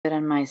Good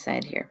on my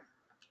side here.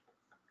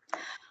 All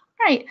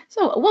right,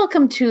 so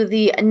welcome to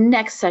the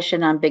next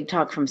session on Big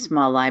Talk from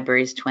Small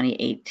Libraries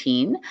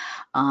 2018.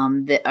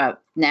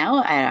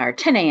 Now at our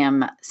 10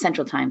 a.m.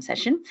 Central Time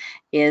session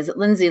is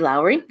Lindsey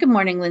Lowry. Good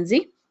morning,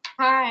 Lindsey.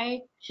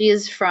 Hi. She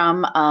is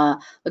from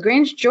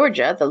LaGrange,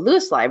 Georgia, the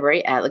Lewis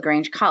Library at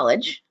LaGrange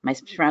College. Am I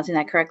pronouncing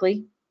that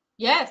correctly?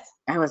 Yes.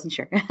 I wasn't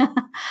sure.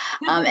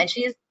 And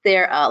she is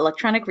their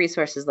electronic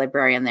resources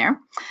librarian there.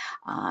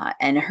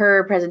 And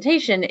her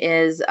presentation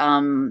is,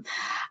 and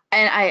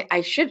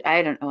I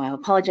don't know, I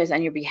apologize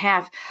on your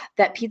behalf.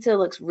 That pizza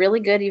looks really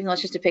good, even though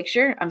it's just a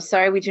picture. I'm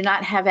sorry, we do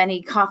not have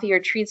any coffee or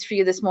treats for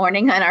you this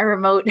morning on our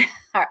remote,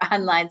 our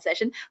online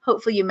session.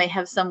 Hopefully you may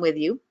have some with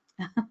you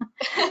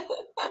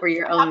for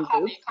your own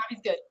group.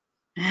 Coffee's good.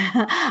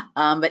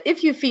 But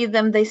if you feed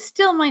them, they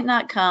still might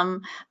not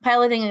come.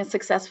 Piloting a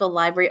successful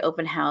library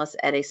open house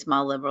at a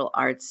small liberal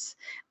arts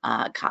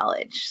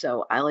college.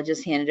 So I will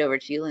just hand it over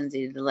to you,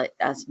 Lindsey, to let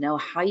us know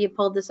how you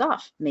pulled this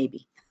off,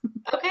 maybe.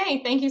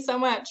 Okay, thank you so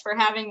much for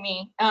having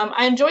me.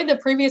 I enjoyed the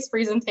previous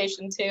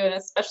presentation too, and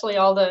especially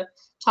all the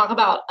talk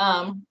about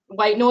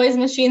white noise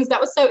machines. That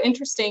was so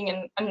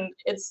interesting, and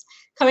it's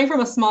coming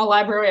from a small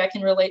library. I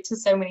can relate to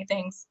so many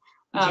things.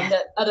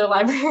 That other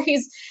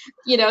libraries,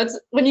 it's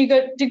when you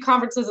go do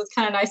conferences, it's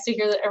kind of nice to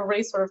hear that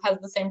everybody sort of has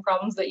the same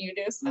problems that you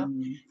do. So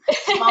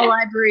small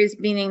libraries,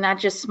 meaning not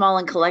just small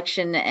in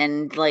collection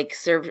and like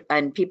serve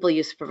and people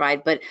used to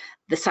provide, but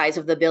the size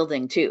of the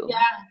building too. Yeah.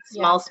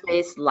 Small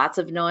space, lots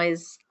of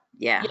noise.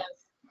 Yeah.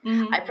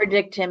 Yes. I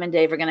predict Tim and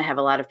Dave are going to have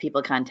a lot of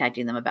people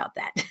contacting them about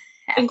that.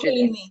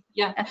 Including me.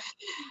 Yeah.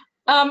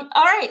 All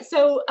right.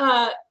 So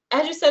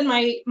as you said,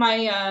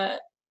 my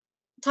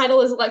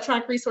title is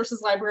Electronic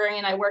Resources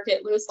Librarian. I work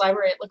at Lewis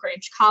Library at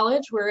LaGrange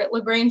College. We're at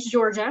LaGrange,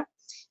 Georgia.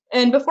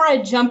 And before I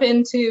jump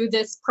into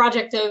this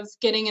project of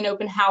getting an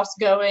open house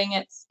going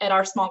at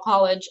our small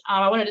college,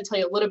 I wanted to tell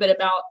you a little bit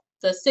about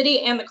the city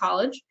and the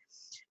college.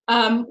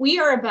 We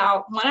are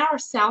about 1 hour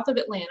south of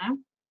Atlanta.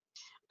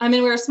 And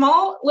we're a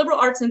small liberal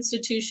arts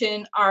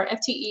institution. Our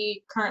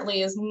FTE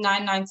currently is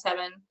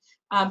 997,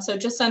 so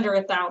just under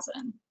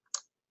 1,000.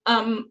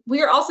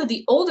 We are also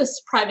the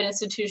oldest private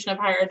institution of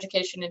higher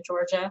education in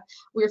Georgia.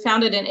 We were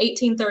founded in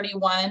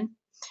 1831.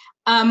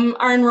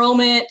 Our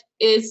enrollment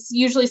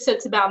usually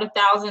sits about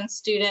 1,000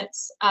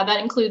 students.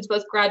 That includes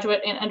both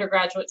graduate and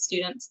undergraduate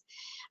students.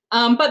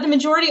 But the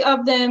majority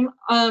of them,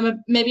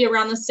 maybe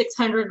around the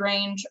 600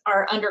 range,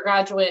 are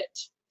undergraduate,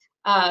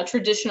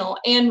 traditional,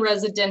 and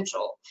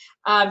residential.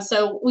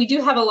 So we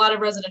do have a lot of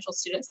residential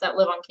students that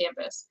live on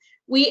campus.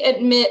 We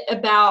admit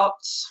about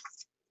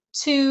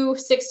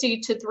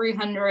 260 to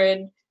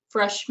 300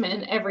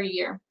 freshmen every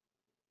year.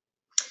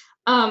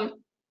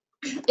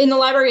 In the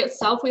library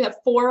itself, we have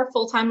 4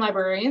 full-time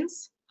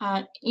librarians,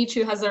 each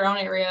who has their own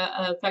area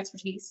of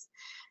expertise.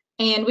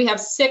 And we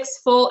have 6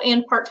 full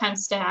and part-time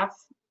staff,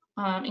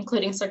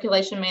 including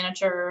circulation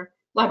manager,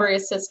 library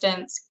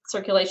assistants,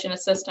 circulation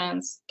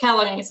assistants,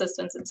 cataloging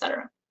assistants,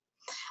 etc.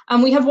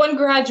 We have 1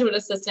 graduate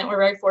assistant. We're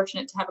very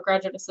fortunate to have a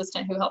graduate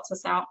assistant who helps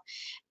us out.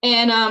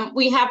 And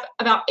we have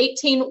about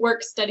 18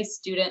 work study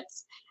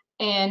students.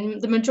 And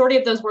the majority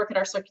of those work at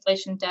our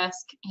circulation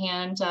desk.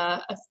 And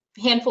a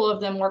handful of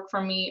them work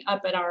for me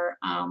up at our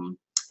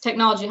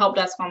technology help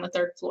desk on the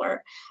 3rd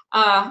floor.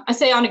 I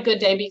say on a good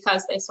day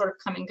because they sort of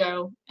come and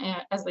go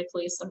as they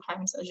please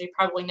sometimes, as you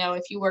probably know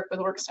if you work with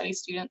work study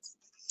students.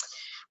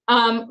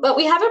 But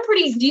we have a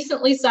pretty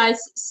decently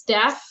sized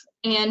staff,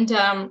 and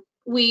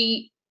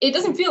it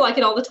doesn't feel like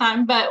it all the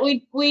time, but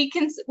we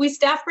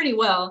staff pretty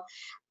well.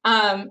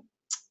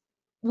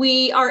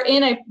 We are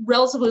in a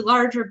relatively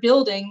larger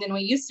building than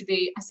we used to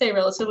be. I say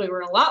relatively,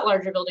 we're in a lot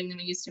larger building than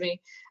we used to be.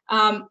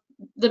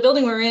 The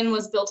building we're in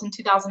was built in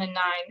 2009,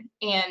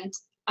 and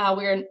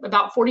we're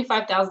about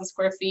 45,000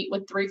 square feet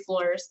with 3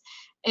 floors.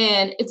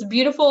 And it's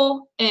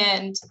beautiful,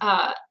 and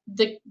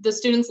the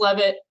students love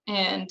it.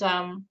 And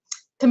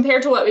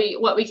compared to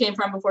what we came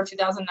from before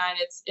 2009,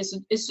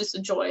 it's just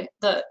a joy.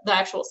 The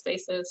actual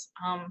spaces.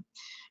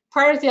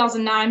 Prior to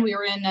 2009, we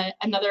were in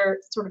another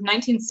sort of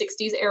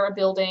 1960s era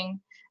building.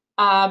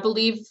 I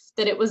believe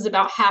that it was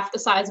about half the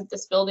size of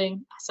this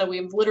building, so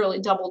we've literally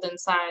doubled in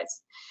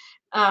size.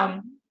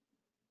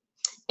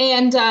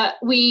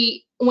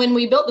 When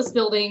we built this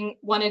building,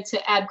 wanted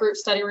to add group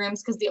study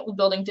rooms because the old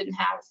building didn't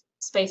have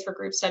space for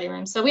group study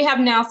rooms. So we have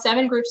now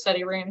 7 group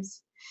study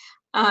rooms.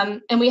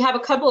 And we have a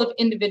couple of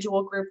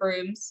individual group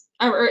rooms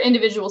or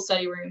individual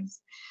study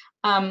rooms.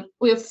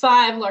 We have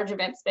 5 large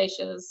event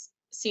spaces,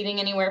 seating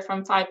anywhere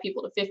from 5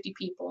 people to 50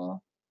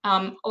 people.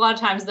 A lot of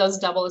times those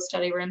double as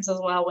study rooms as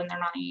well when they're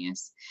not in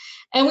use.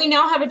 And we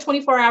now have a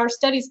 24-hour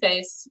study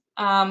space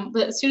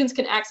that students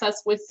can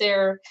access with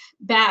their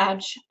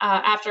badge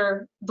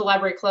after the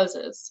library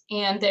closes.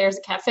 And there's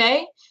a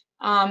cafe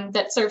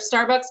that serves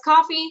Starbucks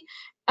coffee.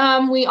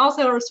 We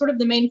also are sort of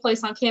the main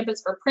place on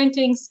campus for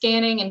printing,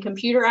 scanning, and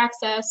computer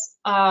access.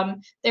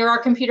 There are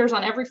computers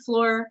on every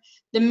floor.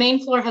 The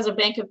main floor has a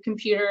bank of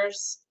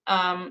computers,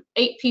 8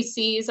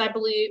 PCs, I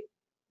believe.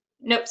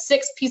 Nope,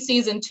 6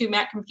 PCs and 2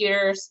 Mac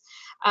computers.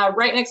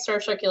 right next to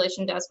our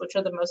circulation desk, which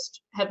are the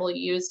most heavily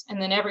used.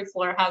 And then every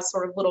floor has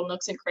sort of little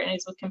nooks and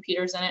crannies with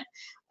computers in it.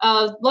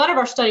 A lot of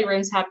our study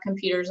rooms have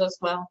computers as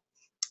well.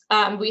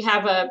 We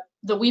have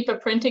the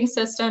WEPA printing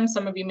system.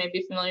 Some of you may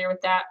be familiar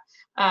with that.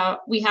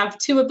 We have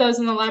 2 of those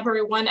in the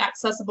library, one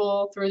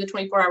accessible through the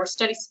 24-hour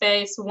study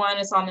space, one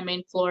is on the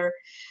main floor.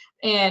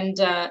 And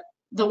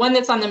the one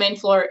that's on the main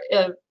floor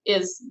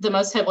is the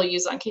most heavily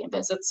used on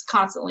campus. It's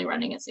constantly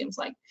running, it seems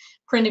like.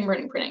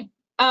 Printing.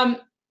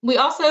 We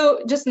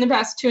also, just in the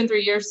past 2 and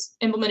 3 years,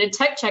 implemented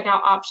tech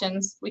checkout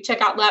options. We check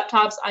out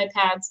laptops,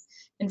 iPads,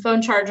 and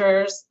phone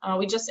chargers.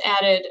 We just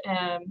added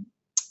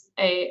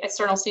a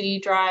external CD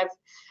drive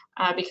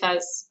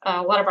because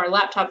a lot of our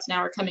laptops now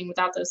are coming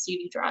without those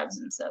CD drives,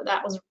 and so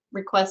that was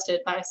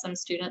requested by some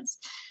students.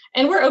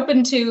 And we're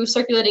open to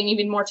circulating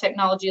even more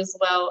technology as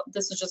well.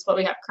 This is just what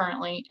we have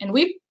currently. And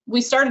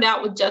we started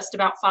out with just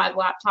about 5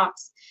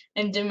 laptops,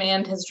 and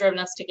demand has driven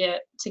us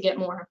to get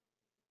more.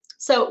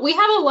 So we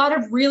have a lot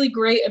of really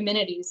great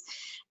amenities.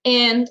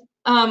 And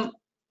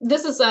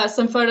this is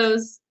some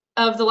photos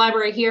of the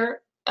library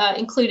here,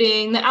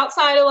 including the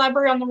outside of the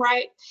library on the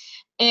right,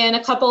 and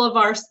a couple of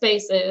our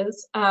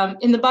spaces.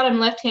 In the bottom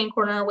left-hand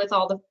corner with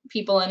all the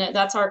people in it,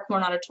 that's our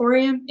Corn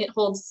Auditorium. It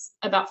holds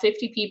about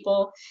 50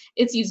 people.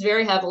 It's used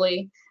very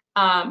heavily.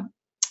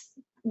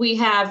 We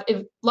have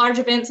large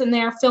events in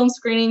there, film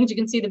screenings. You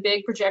can see the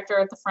big projector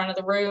at the front of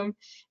the room.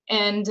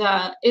 And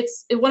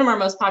it's one of our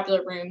most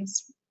popular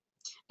rooms.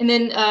 And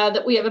then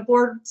that we have a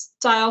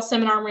board-style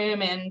seminar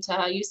room, and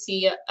you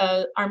see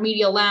our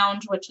media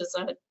lounge, which is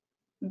a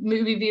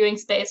movie viewing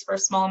space for a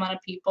small amount of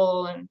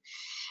people.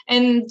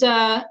 And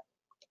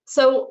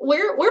so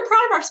we're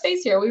proud of our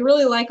space here. We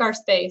really like our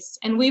space,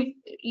 and we've,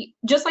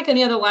 just like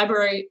any other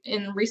library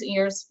in recent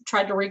years,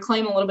 tried to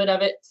reclaim a little bit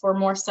of it for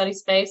more study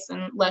space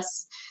and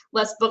less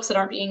books that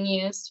aren't being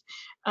used.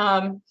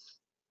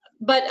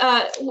 But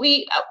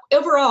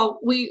overall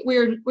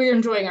we're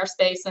enjoying our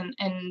space, and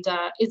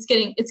it's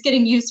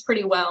getting used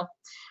pretty well.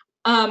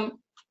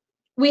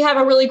 We have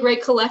a really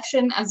great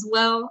collection as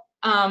well.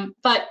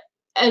 But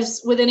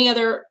as with any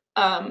other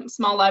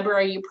small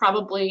library, you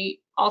probably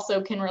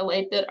also can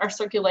relate that our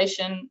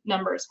circulation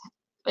numbers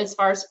as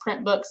far as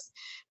print books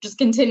just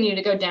continue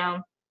to go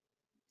down.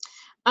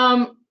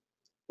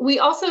 We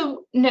also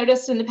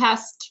noticed in the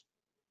past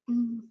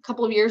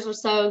couple of years or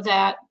so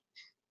that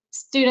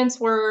students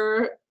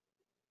were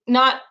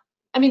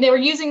they were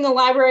using the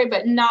library,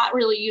 but not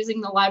really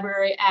using the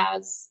library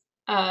as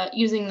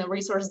using the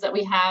resources that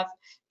we have,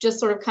 just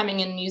sort of coming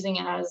in and using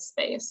it as a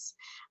space.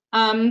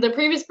 The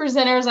previous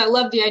presenters, I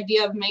love the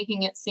idea of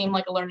making it seem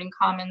like a learning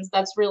commons.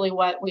 That's really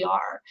what we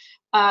are.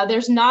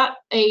 There's not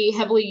a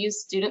heavily used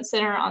student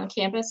center on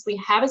campus. We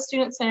have a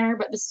student center,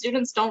 but the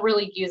students don't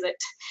really use it.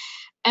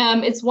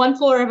 It's one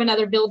floor of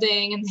another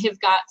building, and they've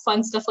got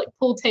fun stuff like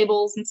pool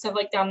tables and stuff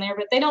like down there,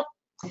 but they don't.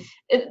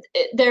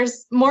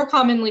 There's more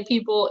commonly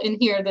people in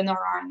here than there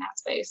are in that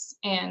space,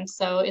 and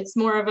so it's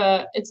more of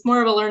a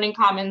learning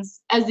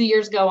commons as the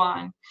years go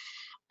on.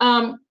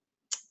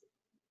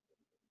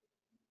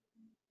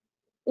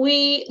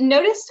 We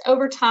noticed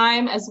over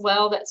time as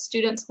well that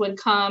students would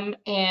come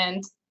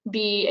and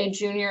be a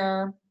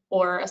junior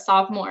or a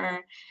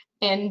sophomore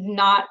and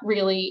not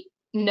really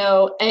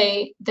know,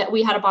 A, that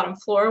we had a bottom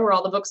floor where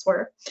all the books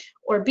were,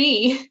 or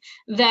B,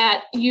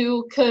 that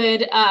you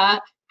could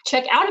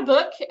check out a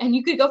book and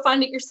you could go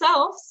find it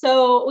yourself.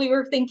 So we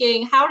were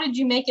thinking, how did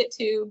you make it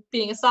to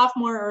being a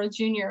sophomore or a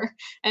junior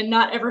and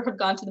not ever have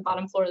gone to the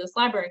bottom floor of this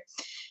library?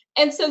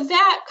 And so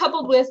that,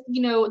 coupled with,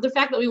 the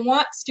fact that we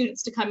want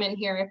students to come in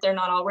here if they're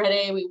not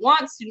already, we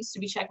want students to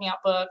be checking out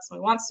books, we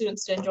want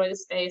students to enjoy the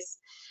space,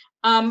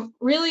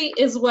 really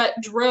is what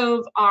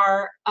drove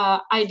our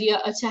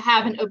idea to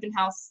have an open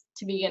house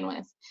to begin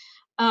with.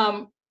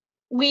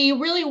 We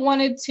really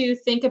wanted to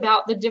think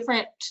about the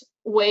different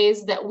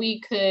ways that we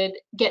could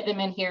get them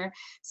in here.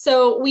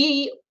 So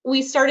we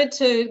started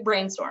to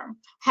brainstorm.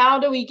 How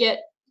do we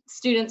get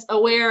students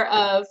aware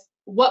of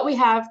what we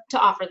have to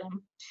offer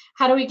them?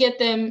 How do we get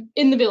them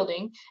in the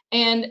building?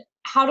 And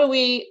how do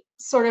we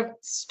sort of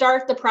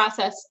start the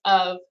process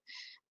of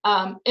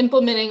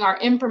implementing our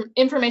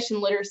information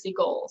literacy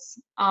goals?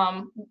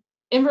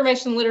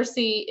 Information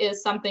literacy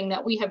is something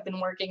that we have been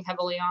working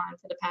heavily on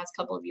for the past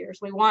couple of years.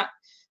 We want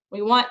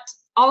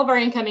all of our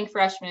incoming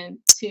freshmen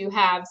to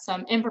have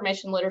some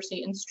information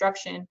literacy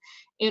instruction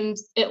in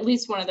at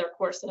least one of their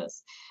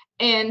courses.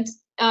 And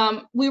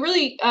we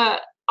really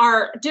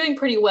are doing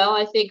pretty well,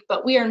 I think,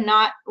 but we are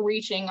not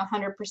reaching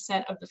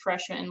 100% of the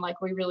freshmen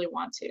like we really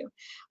want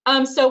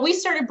to. So we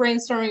started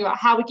brainstorming about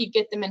how we could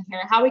get them in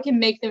here, how we can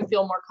make them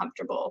feel more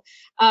comfortable.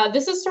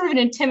 This is sort of an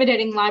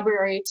intimidating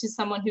library to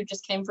someone who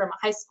just came from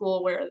a high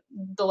school where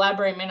the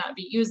library may not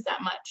be used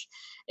that much.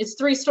 It's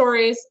 3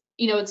 stories,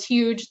 it's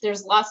huge,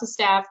 there's lots of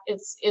staff.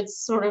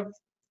 It's sort of,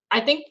 I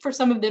think for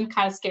some of them,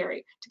 kind of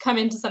scary to come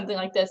into something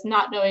like this,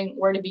 not knowing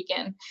where to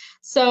begin.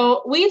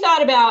 So we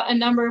thought about a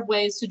number of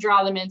ways to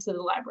draw them into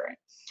the library.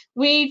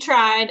 We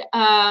tried,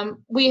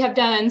 we have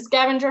done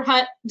scavenger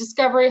hunt,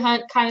 discovery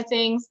hunt kind of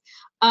things.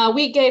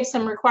 We gave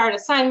some required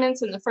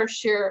assignments in the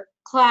first year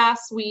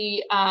class.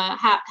 We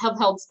have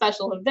held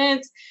special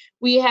events.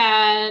 We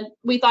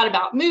thought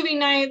about movie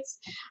nights.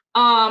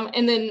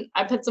 And then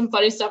I put some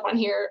funny stuff on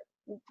here.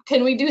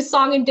 Can we do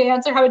song and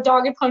dance or have a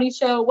dog and pony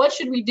show? What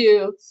should we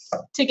do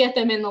to get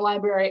them in the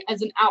library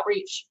as an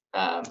outreach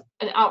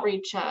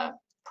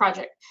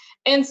project?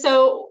 And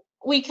so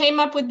we came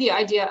up with the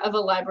idea of a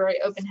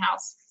library open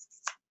house.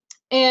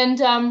 And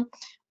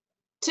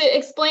to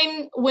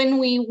explain when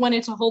we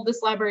wanted to hold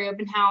this library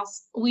open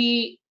house,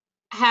 we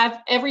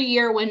have every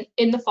year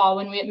in the fall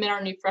when we admit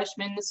our new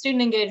freshmen, the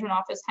Student Engagement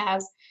Office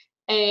has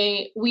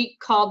a week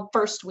called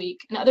First Week.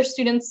 And other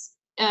students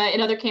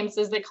in other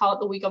campuses, they call it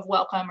the week of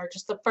welcome, or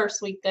just the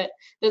first week that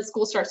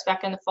school starts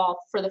back in the fall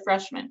for the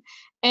freshmen.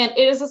 And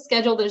it is a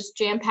schedule that is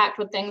jam-packed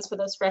with things for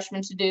those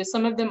freshmen to do,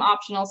 some of them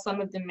optional,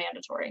 some of them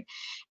mandatory.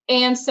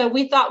 And so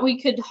we thought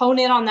we could hone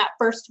in on that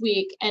first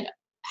week and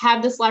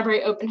have this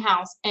library open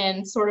house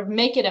and sort of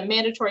make it a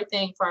mandatory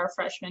thing for our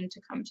freshmen to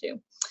come to.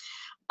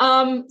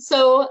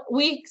 So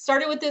we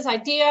started with this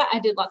idea. I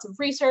did lots of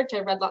research, I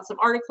read lots of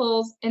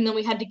articles, and then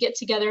we had to get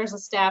together as a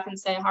staff and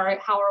say, all right,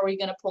 how are we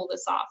going to pull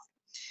this off?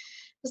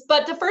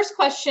 But the first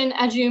question,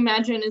 as you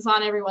imagine, is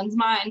on everyone's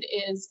mind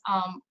is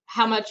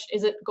how much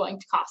is it going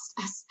to cost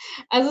us?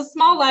 As a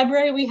small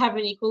library, we have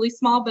an equally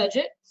small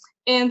budget.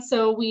 And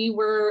so we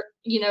were,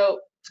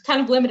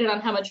 kind of limited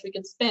on how much we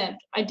could spend.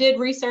 I did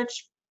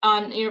research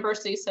on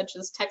universities such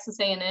as Texas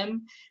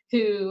A&M,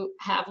 who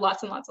have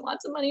lots and lots and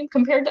lots of money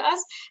compared to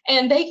us,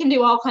 and they can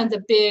do all kinds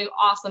of big,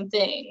 awesome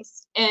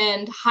things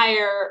and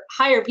hire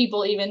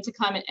people even to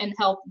come and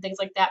help and things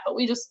like that. But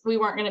we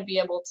weren't going to be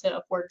able to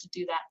afford to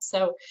do that.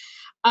 So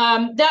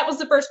that was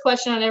the first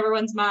question on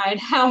everyone's mind.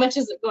 How much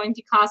is it going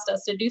to cost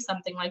us to do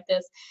something like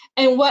this?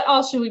 And what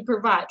else should we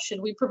provide?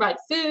 Should we provide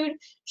food?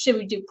 Should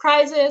we do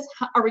prizes?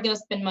 Are we going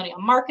to spend money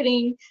on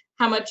marketing?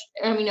 How much,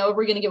 are we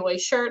going to give away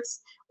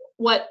shirts?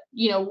 What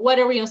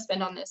are we going to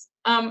spend on this?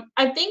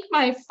 I think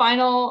my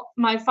final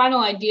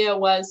idea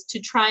was to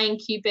try and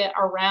keep it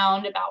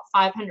around about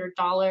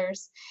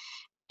 $500.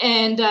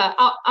 And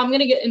I'm going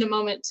to get in a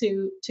moment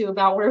to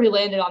about where we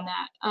landed on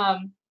that.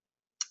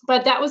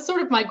 But that was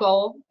sort of my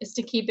goal, is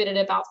to keep it at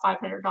about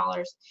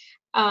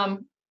 $500.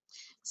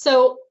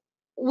 So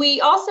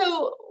we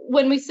also,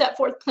 when we set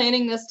forth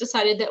planning this,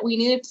 decided that we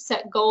needed to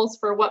set goals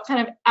for what kind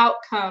of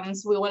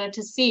outcomes we wanted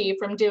to see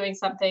from doing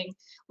something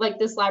like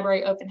this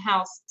library open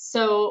house.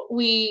 So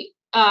we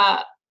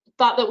thought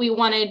that we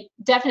wanted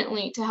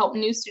definitely to help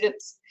new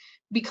students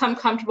become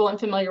comfortable and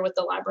familiar with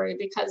the library,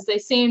 because they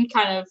seemed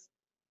kind of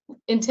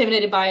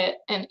intimidated by it,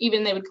 and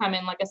even they would come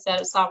in, like I said,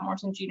 as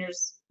sophomores and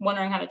juniors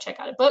wondering how to check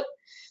out a book.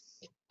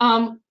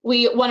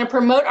 We want to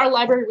promote our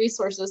library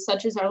resources,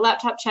 such as our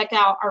laptop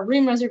checkout, our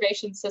room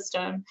reservation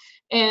system,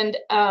 and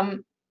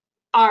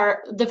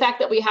the fact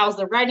that we house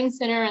the writing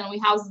center and we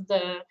house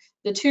the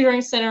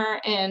tutoring center,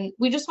 and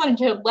we just wanted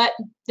to let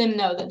them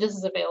know that this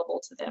is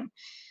available to them.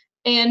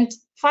 And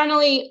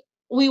finally,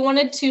 we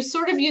wanted to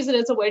sort of use it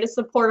as a way to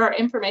support our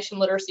information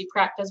literacy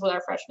practice with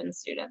our freshman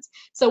students.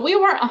 So we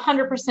weren't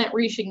 100%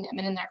 reaching them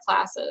in their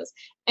classes.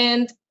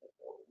 And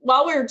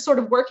while we're sort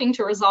of working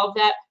to resolve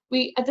that,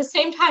 we at the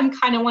same time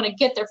kind of want to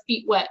get their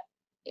feet wet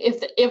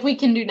if we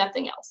can do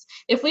nothing else.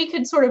 If we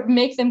could sort of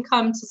make them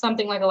come to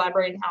something like a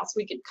library house,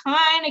 we could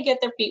kind of get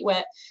their feet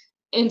wet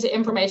into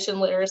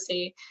information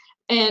literacy.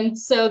 And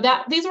so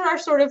these are our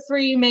sort of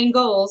three main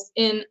goals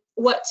in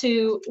what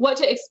to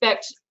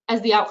expect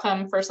as the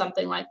outcome for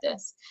something like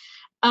this.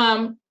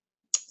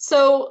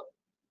 So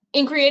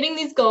in creating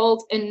these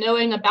goals and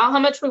knowing about how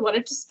much we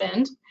wanted to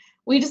spend,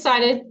 we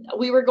decided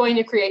we were going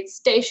to create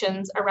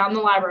stations around the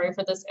library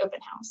for this open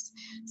house.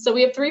 So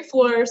we have 3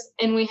 floors,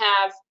 and we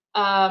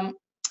have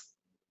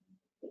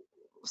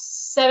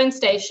 7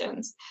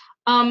 stations.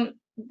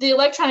 The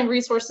electronic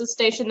resources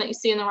station that you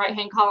see in the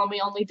right-hand column, we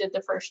only did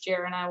the first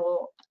year, and I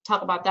will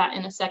talk about that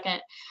in a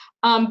second.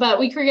 But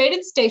we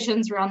created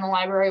stations around the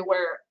library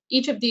where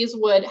each of these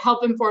would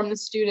help inform the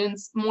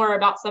students more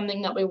about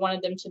something that we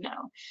wanted them to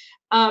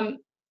know,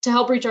 to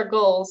help reach our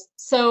goals.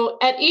 So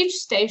at each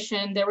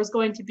station, there was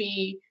going to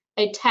be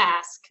a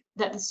task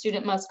that the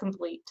student must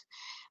complete.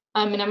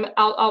 And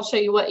I'll show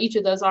you what each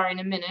of those are in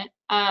a minute.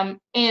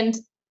 And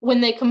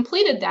when they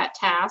completed that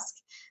task,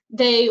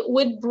 they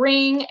would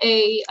bring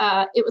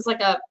it was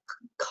like a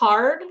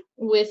card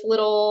with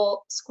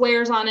little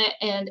squares on it,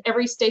 and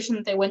every station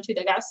that they went to,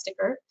 they got a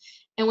sticker.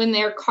 And when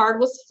their card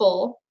was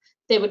full,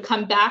 they would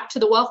come back to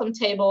the welcome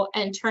table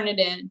and turn it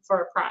in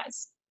for a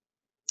prize.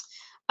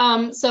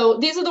 So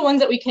these are the ones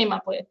that we came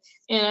up with,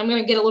 and I'm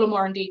going to get a little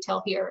more in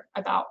detail here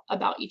about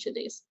each of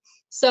these.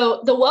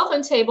 So the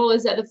welcome table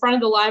is at the front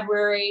of the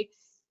library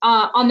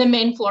on the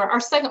main floor. Our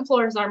second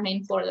floor is our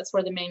main floor. That's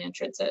where the main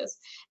entrance is.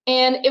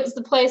 And it was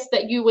the place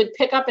that you would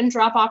pick up and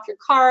drop off your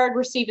card,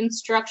 receive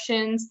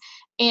instructions,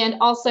 and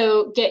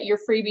also get your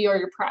freebie or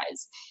your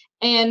prize.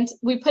 And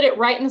we put it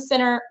right in the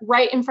center,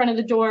 right in front of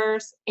the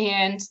doors,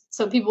 and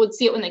so people would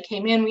see it when they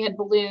came in. We had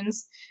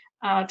balloons,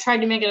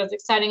 tried to make it as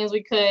exciting as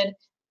we could.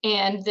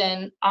 And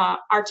then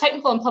our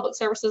technical and public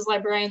services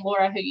librarian,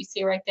 Laura, who you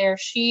see right there,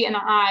 she and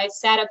I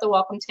sat at the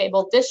welcome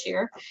table this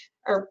year,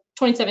 or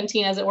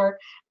 2017 as it were,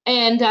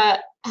 and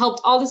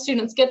helped all the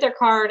students get their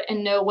card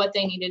and know what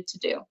they needed to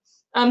do.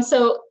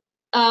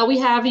 We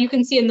have, you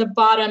can see in the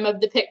bottom of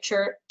the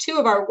picture, 2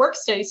 of our work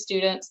study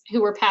students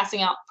who were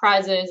passing out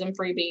prizes and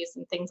freebies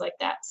and things like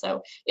that.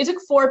 So it took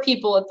 4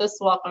 people at this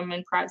welcome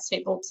and prize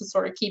table to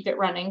sort of keep it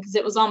running, because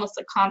it was almost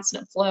a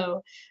constant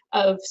flow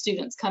of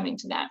students coming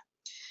to that.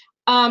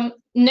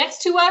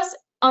 Next to us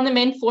on the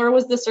main floor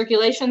was the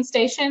circulation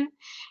station,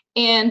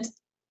 and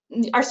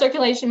our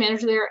circulation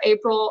manager there,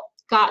 April,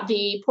 got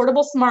the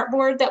portable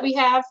smartboard that we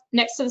have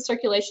next to the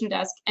circulation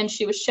desk, and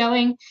she was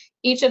showing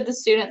each of the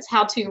students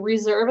how to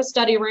reserve a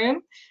study room,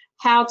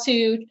 how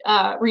to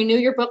renew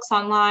your books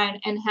online,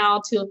 and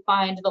how to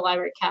find the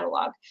library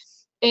catalog.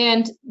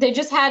 And they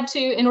just had to,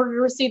 in order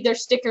to receive their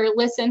sticker,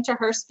 listen to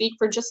her speak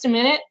for just a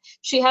minute.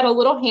 She had a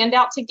little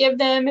handout to give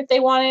them if they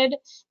wanted,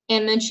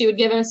 and then she would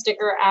give them a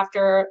sticker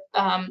after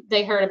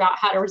they heard about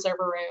how to reserve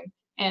a room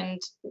and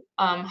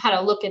how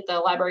to look at the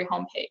library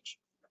homepage.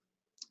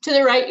 To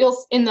the right,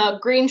 you'll, in the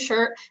green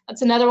shirt,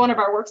 that's another one of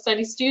our work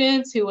study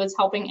students who was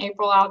helping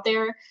April out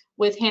there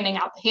with handing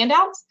out the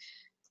handouts.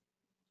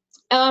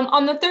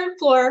 On the 3rd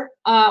floor,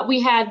 we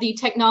had the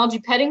technology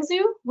petting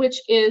zoo, which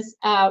is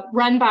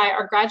run by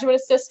our graduate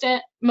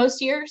assistant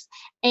most years,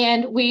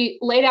 and we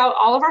laid out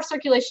all of our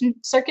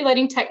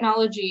circulating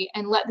technology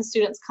and let the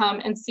students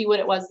come and see what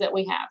it was that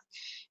we have.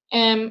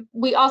 And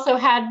we also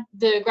had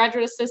the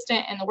graduate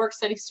assistant and the work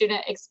study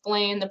student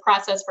explain the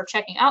process for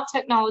checking out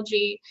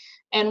technology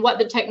and what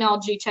the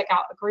technology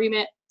checkout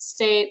agreement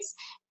states,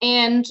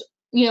 and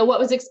what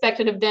was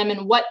expected of them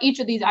and what each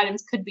of these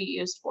items could be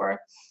used for.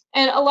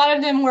 And a lot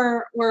of them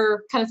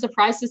were kind of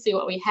surprised to see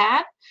what we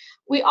had.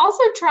 We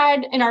also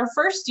tried in our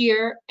first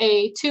year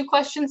a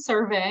 2-question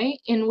survey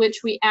in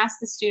which we asked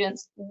the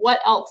students what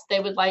else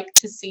they would like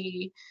to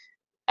see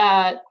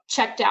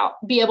checked out,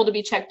 be able to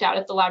be checked out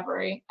at the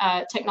library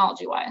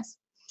technology-wise.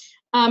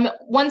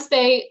 Once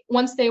they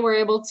were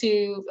able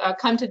to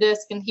come to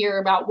DISC and hear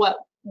about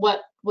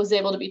what was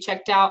able to be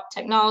checked out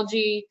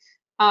technology,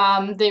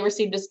 they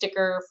received a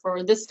sticker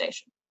for this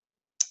station.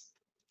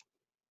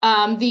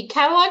 The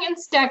catalog and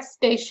stack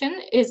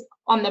station is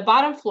on the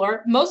bottom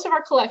floor. Most of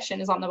our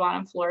collection is on the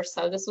bottom floor,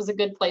 so this was a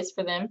good place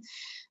for them.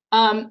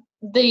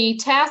 The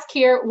task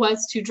here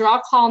was to draw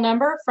a call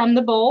number from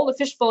the bowl, the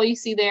fish bowl you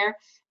see there,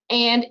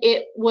 and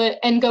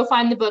go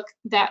find the book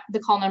that the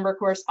call number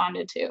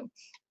corresponded to.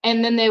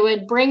 And then they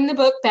would bring the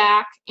book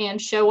back and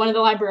show one of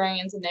the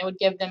librarians, and they would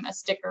give them a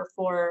sticker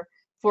for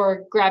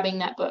grabbing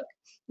that book.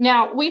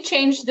 Now, we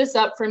changed this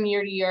up from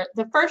year to year.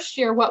 The first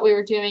year, what we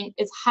were doing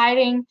is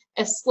hiding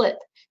a slip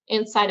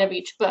inside of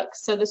each book.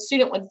 So the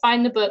student would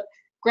find the book,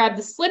 grab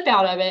the slip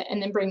out of it,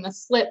 and then bring the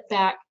slip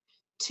back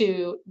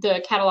to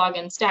the catalog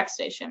and stack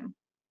station.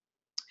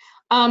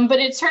 But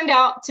it turned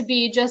out to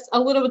be just a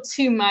little bit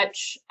too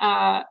much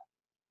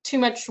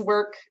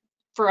work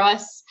for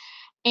us,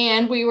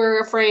 and we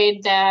were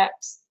afraid that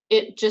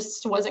it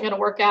just wasn't going to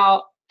work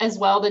out as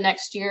well the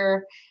next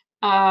year.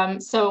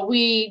 So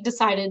we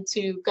decided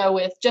to go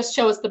with just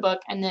show us the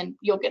book and then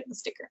you'll get the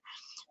sticker.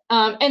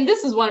 And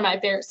this is one of my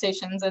favorite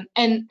stations,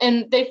 and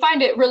they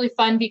find it really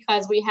fun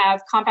because we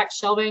have compact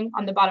shelving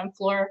on the bottom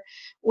floor,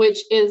 which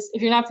is,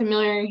 if you're not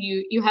familiar,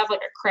 you have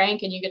like a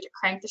crank and you get to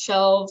crank the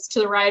shelves to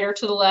the right or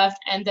to the left,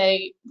 and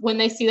when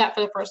they see that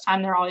for the first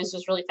time, they're always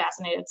just really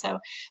fascinated.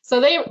 So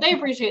they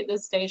appreciate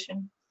this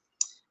station.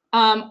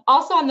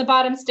 Also on the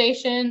bottom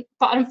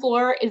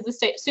floor is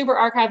the Super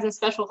Archives and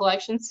Special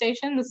Collections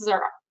station. This is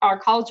our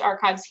college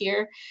archives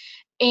here.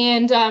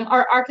 And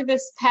our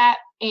archivist, Pat,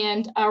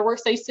 and our work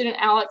study student,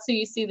 Alex, who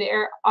you see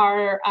there,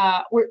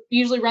 we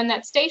usually run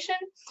that station.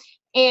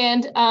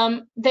 And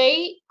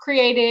they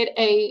created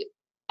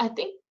I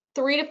think,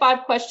 3 to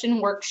 5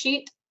 question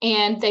worksheet,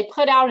 and they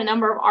put out a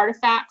number of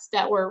artifacts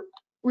that were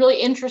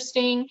really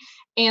interesting,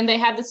 and they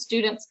had the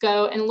students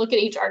go and look at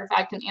each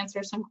artifact and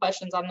answer some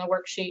questions on the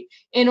worksheet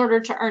in order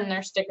to earn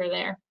their sticker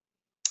there.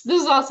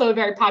 This is also a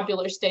very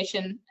popular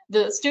station.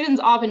 The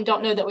students often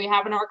don't know that we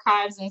have an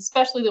archives, and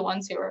especially the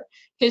ones who are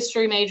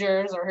history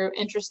majors or who are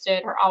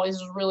interested are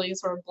always really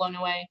sort of blown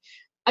away.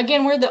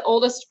 Again, we're the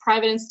oldest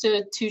private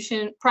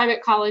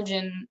college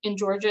in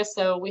Georgia,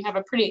 so we have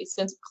a pretty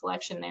extensive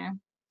collection there.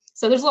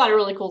 So there's a lot of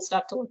really cool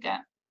stuff to look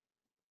at.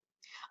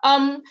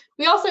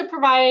 We also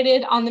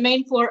provided on the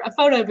main floor a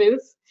photo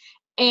booth,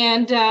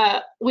 and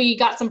we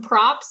got some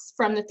props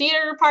from the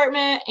theater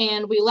department,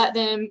 and we let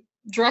them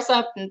dress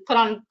up and put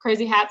on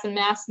crazy hats and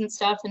masks and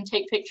stuff and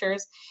take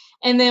pictures.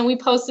 And then we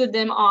posted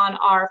them on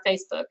our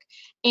Facebook.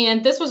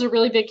 And this was a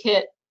really big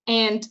hit.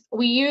 And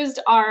we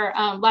used our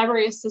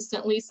library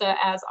assistant, Lisa,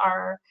 as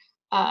our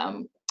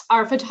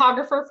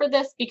photographer for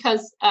this,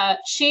 because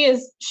she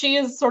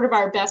is sort of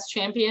our best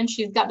champion.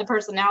 She's got the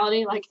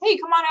personality, like, hey,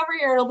 come on over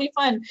here, it'll be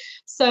fun.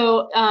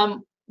 So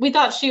we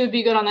thought she would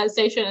be good on that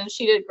station, and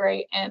she did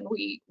great, and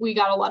we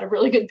got a lot of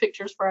really good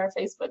pictures for our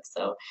Facebook.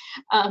 So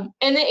and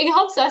it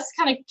helps us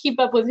kind of keep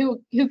up with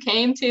who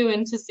came to,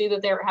 and to see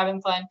that they were having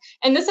fun.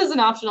 And this is an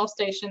optional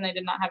station. They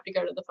did not have to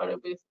go to the photo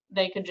booth.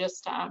 They could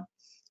just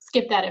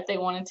skip that if they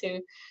wanted to.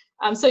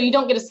 So you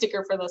don't get a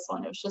sticker for this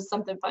one. It was just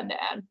something fun to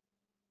add.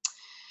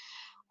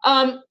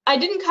 I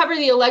didn't cover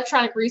the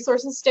electronic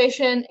resources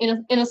station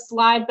in a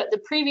slide, but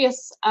the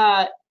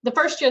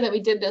first year that we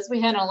did this,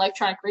 we had an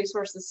electronic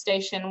resources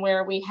station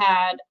where we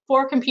had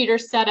 4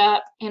 computers set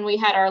up, and we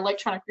had our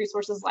electronic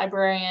resources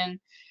librarian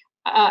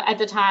at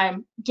the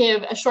time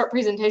give a short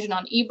presentation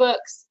on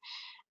ebooks.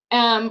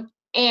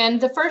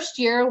 And the first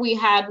year we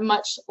had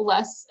much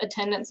less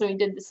attendance than we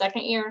did the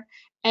second year.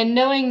 And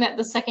knowing that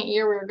the second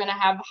year we were going to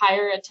have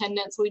higher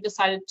attendance, we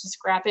decided to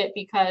scrap it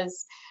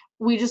because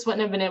we just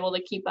wouldn't have been able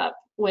to keep up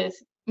with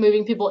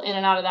moving people in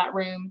and out of that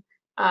room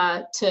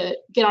to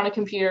get on a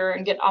computer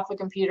and get off the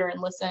computer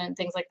and listen and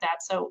things like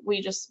that. So we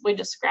just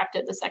scrapped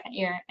it the second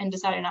year and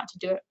decided not to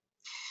do it.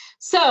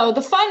 So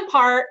the fun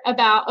part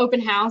about open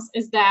house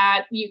is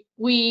that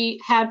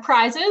we had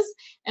prizes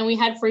and we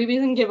had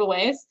freebies and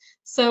giveaways.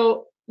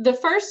 So the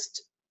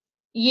first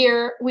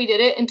year we did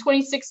it in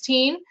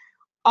 2016,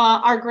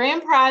 our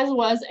grand prize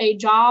was a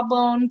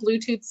Jawbone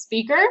Bluetooth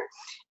speaker,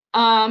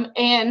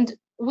 and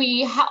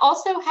we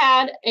also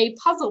had a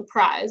puzzle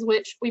prize,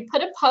 which we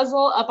put a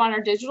puzzle up on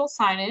our digital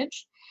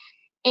signage,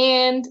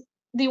 and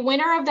the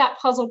winner of that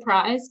puzzle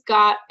prize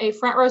got a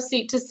front row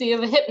seat to see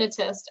the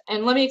hypnotist.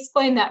 And let me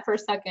explain that for a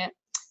second.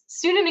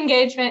 Student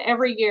engagement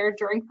every year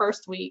during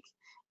first week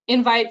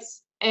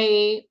invites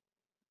a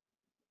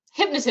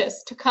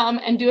hypnotist to come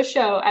and do a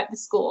show at the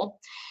school.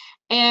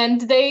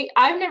 And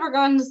I've never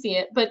gone to see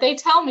it, but they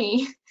tell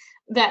me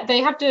that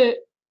they have to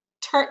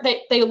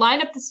they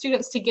line up the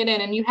students to get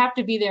in, and you have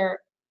to be there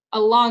a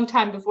long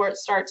time before it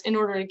starts in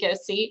order to get a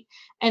seat,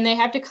 and they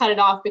have to cut it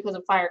off because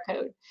of fire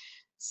code.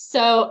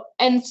 So,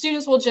 and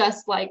students will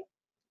just like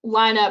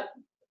line up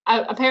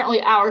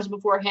apparently hours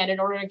beforehand in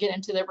order to get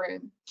into the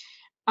room.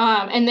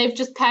 And they've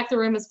just packed the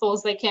room as full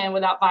as they can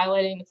without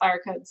violating the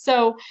fire code.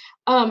 So,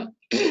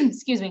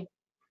 excuse me.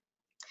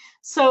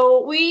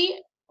 So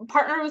we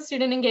partnered with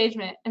student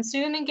engagement, and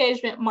student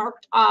engagement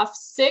marked off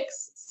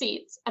 6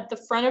 seats at the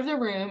front of the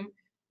room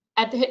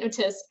at the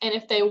hypnotist. And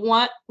if they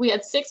we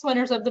had 6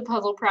 winners of the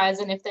puzzle prize,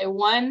 and if they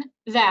won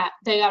that,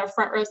 they got a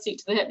front row seat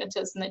to the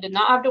hypnotist, and they did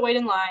not have to wait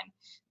in line.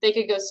 They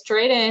could go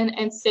straight in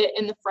and sit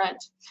in the front.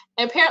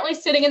 And apparently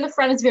sitting in the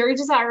front is very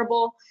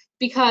desirable,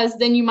 because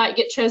then you might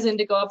get chosen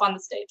to go up on the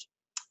stage.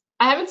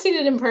 I haven't seen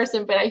it in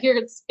person, but I hear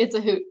it's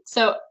a hoot.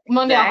 So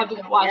Monday I'll have to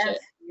go watch it.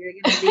 You're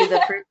going to be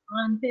the first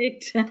one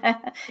picked.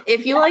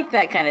 If you like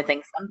that kind of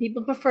thing. Some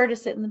people prefer to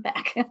sit in the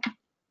back.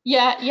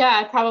 Yeah,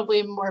 I probably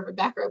am more of a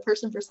back row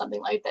person for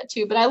something like that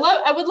too. But I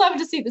would love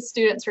to see the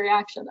students'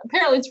 reaction.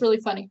 Apparently it's really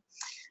funny.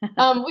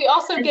 We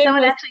also gave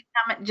someone actually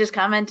just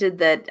commented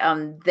that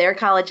their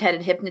college had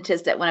a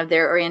hypnotist at one of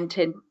their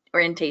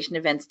orientation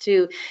events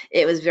too.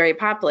 It was very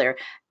popular,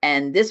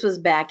 and this was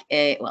back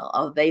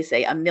they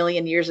say a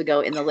million years ago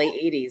in the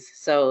late 80s.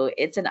 So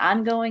it's an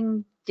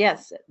ongoing.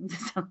 Yes,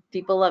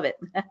 people love it.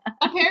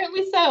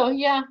 Apparently so.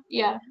 Yeah.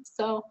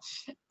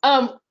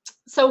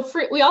 So,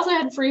 we also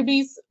had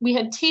freebies. We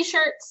had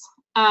T-shirts.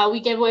 We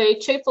gave away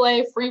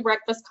Chick-fil-A free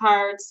breakfast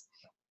cards,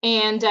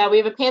 and we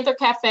have a Panther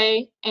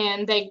Cafe,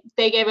 and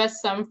they gave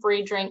us some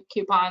free drink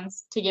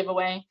coupons to give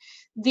away.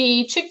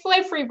 The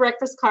Chick-fil-A free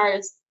breakfast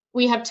cards.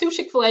 We have 2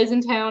 Chick-fil-A's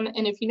in town,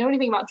 and if you know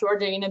anything about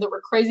Georgia, you know that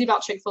we're crazy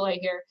about Chick-fil-A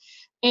here.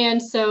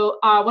 And so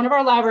one of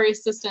our library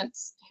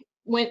assistants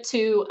went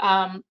to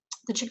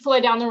the Chick-fil-A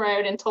down the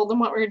road and told them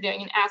what we were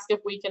doing and asked if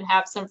we could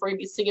have some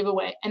freebies to give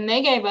away. And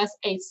they gave us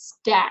a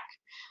stack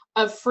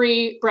of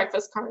free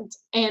breakfast cards,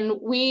 and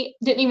we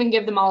didn't even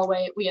give them all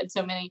away. We had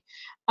so many.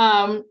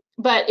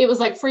 But it was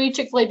like free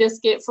Chick-fil-A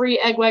biscuit, free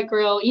egg white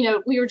grill. You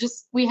know,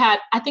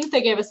 I think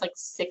they gave us like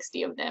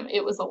 60 of them.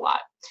 It was a lot.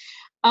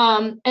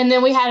 And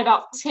then we had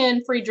about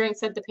 10 free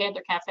drinks at the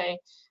Panther Cafe.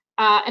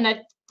 And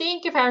I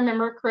think if I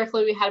remember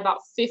correctly, we had about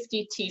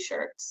 50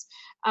 T-shirts.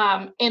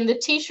 And the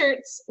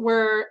T-shirts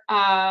were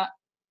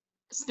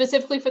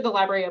specifically for the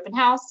library open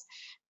house.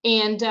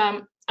 And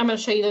I'm going to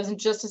show you those in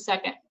just a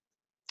second.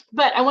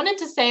 But I wanted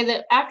to say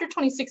that after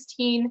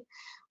 2016,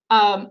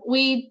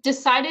 we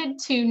decided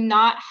to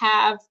not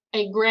have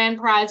a grand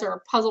prize or a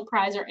puzzle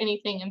prize or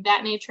anything of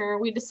that nature.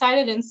 We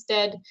decided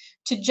instead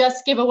to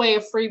just give away a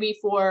freebie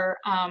for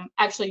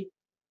actually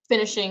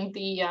finishing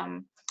the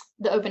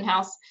open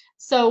house.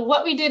 So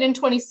what we did in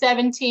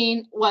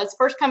 2017 was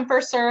first come,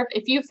 first serve.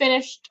 If you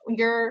finished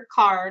your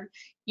card,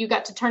 you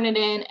got to turn it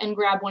in and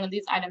grab one of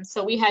these items.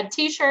 So we had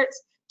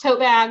T-shirts, tote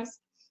bags,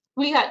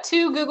 we got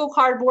 2 Google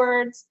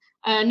Cardboards,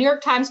 a New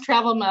York Times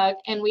travel mug,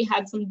 and we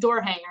had some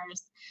door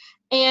hangers.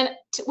 And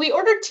we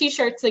ordered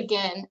T-shirts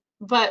again,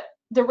 but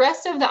the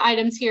rest of the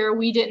items here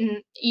we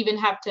didn't even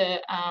have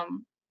to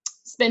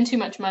spend too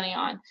much money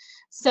on.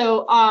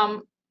 So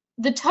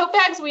the tote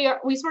bags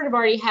we sort of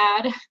already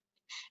had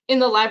in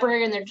the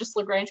library, and they're just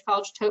LaGrange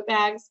College tote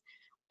bags.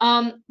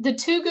 The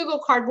 2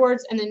 Google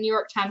Cardboards and the New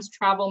York Times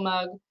travel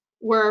mug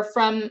were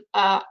from,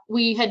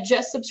 we had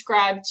just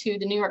subscribed to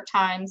the New York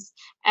Times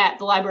at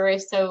the library,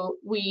 so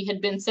we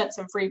had been sent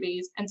some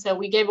freebies, and so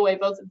we gave away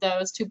both of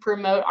those to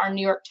promote our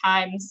New York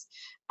Times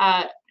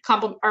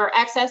our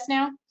access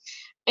now.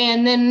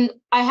 And then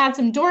I had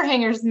some door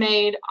hangers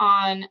made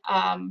on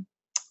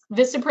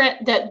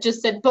Vistaprint that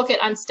just said "Book it,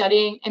 I'm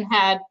studying," and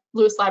had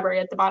Lewis Library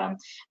at the bottom.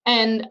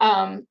 And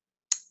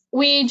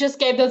we just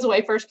gave those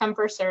away, first come,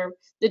 first serve,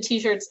 the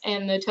t-shirts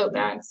and the tote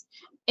bags.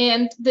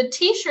 And the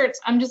t-shirts,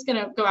 I'm just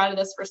gonna go out of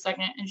this for a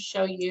second and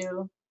show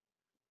you.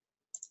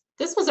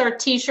 This was our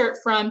t-shirt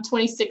from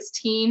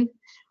 2016.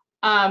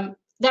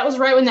 That was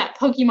right when that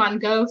Pokemon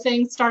Go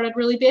thing started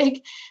really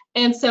big.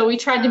 And so we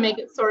tried to make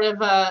it sort of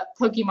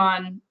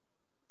Pokemon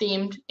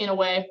themed in a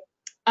way.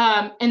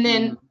 And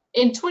then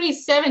in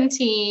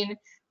 2017,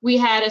 we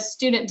had a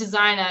student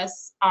design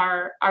us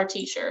our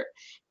t-shirt.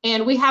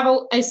 And we have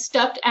a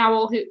stuffed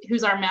owl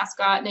who's our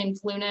mascot named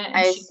Luna. And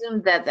I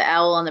assumed that the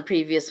owl on the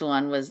previous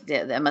one was,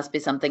 that must be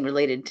something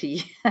related to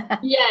you.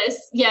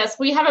 Yes.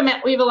 We have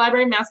a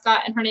library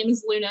mascot, and her name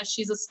is Luna.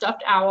 She's a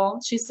stuffed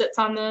owl. She sits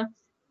on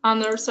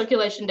the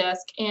circulation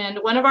desk. And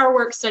one of our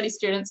work study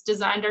students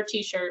designed our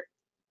t-shirt.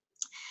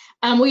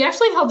 We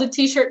actually held a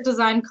t-shirt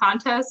design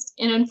contest,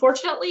 and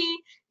unfortunately,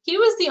 he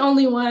was the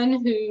only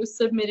one who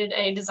submitted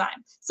a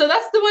design. So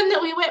that's the one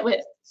that we went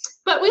with.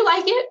 But we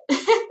like it.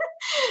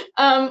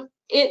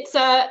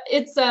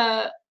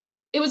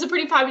 It was a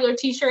pretty popular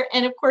t-shirt,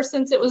 and of course,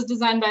 since it was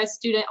designed by a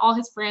student, all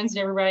his friends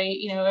and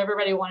everybody,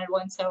 everybody wanted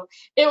one. So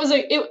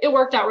it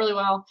worked out really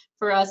well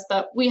for us.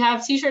 But we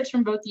have t-shirts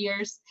from both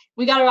years.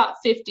 We got about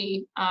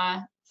 50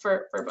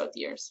 for both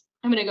years.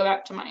 I'm gonna go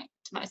back to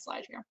my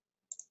slide here.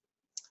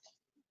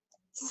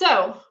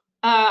 So,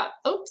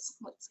 oops,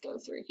 let's go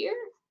through here.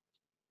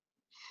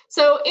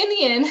 So in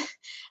the end,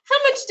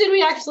 how much did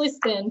we actually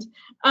spend?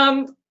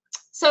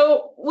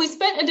 So we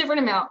spent a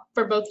different amount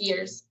for both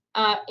years.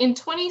 In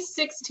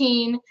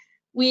 2016,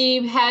 we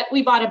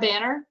bought a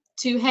banner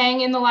to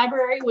hang in the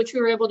library, which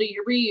we were able to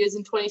reuse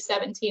in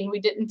 2017. We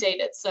didn't date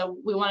it, so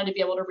we wanted to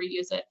be able to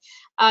reuse it.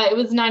 It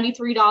was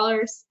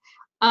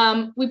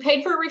 $93. We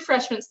paid for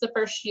refreshments the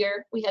first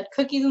year. We had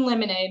cookies and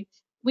lemonade.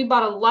 We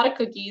bought a lot of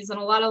cookies and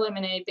a lot of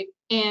lemonade,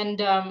 and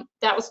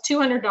that was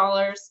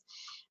 $200.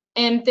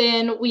 And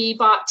then we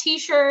bought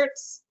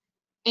t-shirts,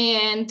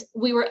 and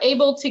we were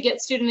able to get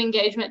student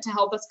engagement to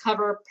help us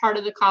cover part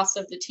of the cost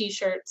of the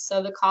t-shirts,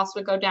 so the cost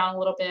would go down a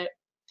little bit.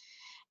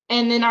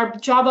 And then our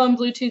Jawbone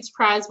Bluetooth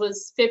prize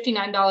was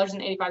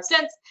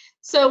 $59.85.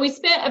 So we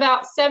spent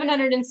about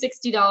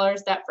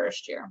 $760 that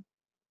first year.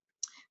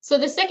 So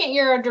the second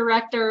year, our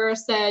director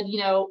said,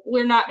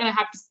 we're not going to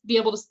have to be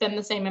able to spend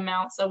the same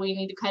amount, so we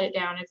need to cut it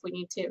down if we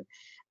need to.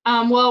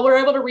 Well, we're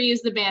able to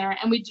reuse the banner,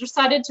 and we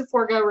decided to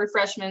forego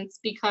refreshments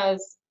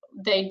because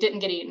they didn't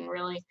get eaten,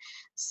 really.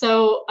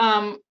 So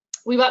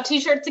we bought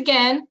t-shirts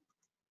again,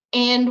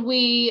 and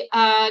we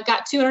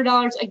got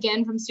 $200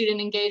 again from student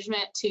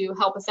engagement to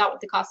help us out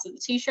with the cost of the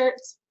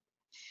t-shirts.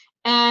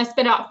 And I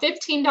spent about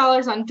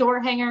 $15 on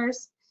door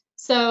hangers.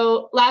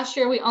 So last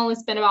year we only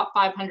spent about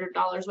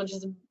 $500, which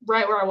is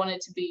right where I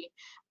wanted to be,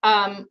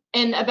 and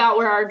about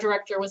where our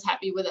director was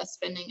happy with us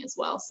spending as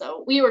well.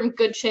 So we were in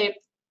good shape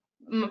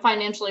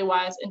financially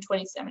wise in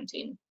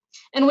 2017.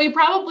 And we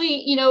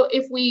probably,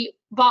 if we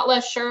bought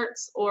less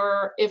shirts,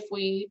 or if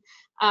we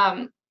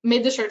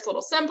made the shirts a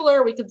little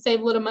simpler, we could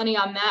save a little money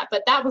on that.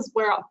 But that was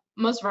where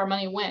most of our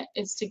money went,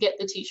 is to get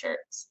the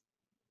t-shirts.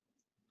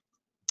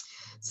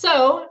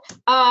 So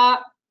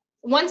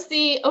once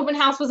the open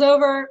house was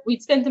over,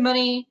 we'd spent the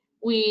money.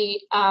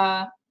 We,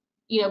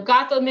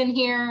 got them in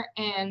here,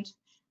 and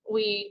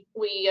we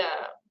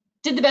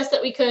did the best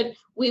that we could.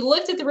 We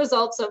looked at the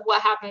results of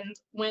what happened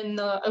when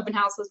the open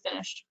house was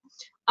finished.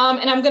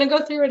 And I'm going to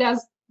go through it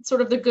as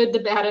sort of the good, the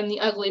bad, and the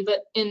ugly,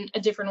 but in a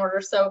different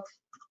order. So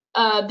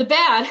the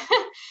bad,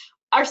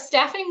 our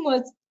staffing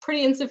was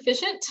pretty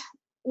insufficient.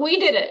 We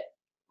did it,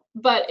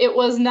 but it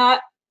was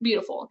not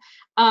beautiful.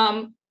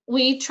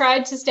 We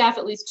tried to staff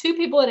at least 2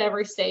 people at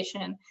every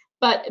station,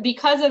 but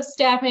because of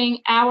staffing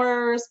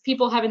hours,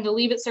 people having to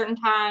leave at certain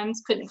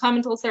times, couldn't come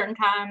until certain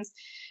times,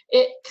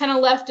 it kind of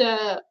left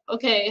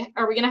okay,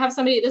 are we going to have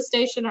somebody at this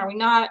station? Are we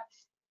not?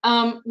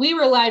 We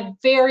relied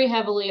very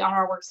heavily on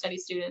our work study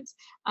students.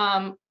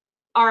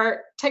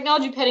 Our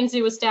technology petting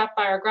zoo was staffed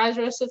by our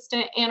graduate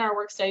assistant and our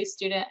work study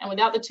student, and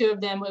without the 2 of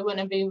them, we wouldn't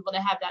have been able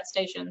to have that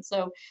station.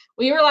 So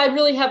we relied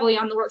really heavily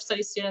on the work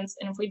study students,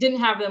 and if we didn't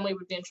have them, we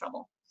would be in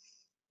trouble.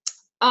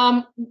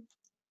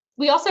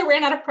 We also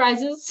ran out of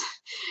prizes,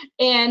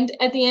 and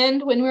at the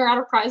end, when we were out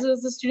of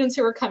prizes, the students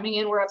who were coming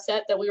in were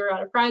upset that we were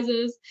out of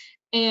prizes.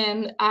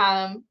 And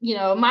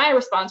my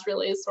response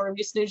really is sort of,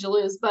 you snooze, you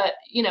lose. But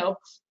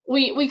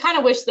we kind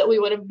of wish that we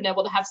would have been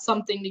able to have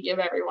something to give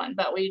everyone,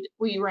 but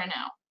we ran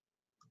out.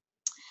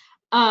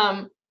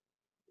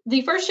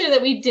 The first year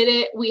that we did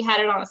it, we had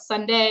it on a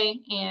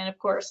Sunday, and of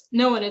course,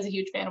 no one is a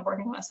huge fan of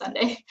working on a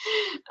Sunday.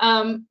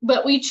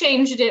 But we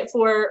changed it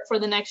for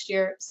the next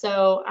year,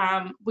 so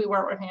we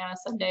weren't working on a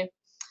Sunday.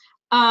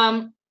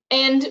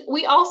 And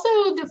we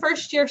also, the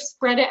first year,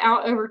 spread it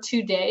out over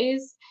 2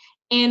 days.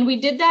 And we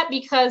did that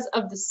because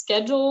of the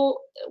schedule.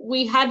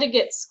 We had to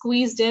get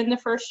squeezed in the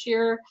first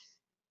year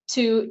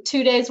to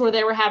 2 days where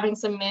they were having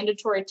some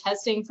mandatory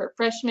testing for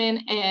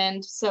freshmen.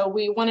 And so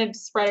we wanted to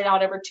spread it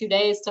out over 2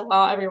 days to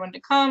allow everyone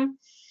to come.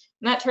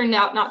 And that turned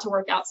out not to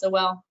work out so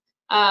well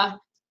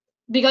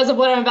because of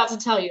what I'm about to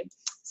tell you.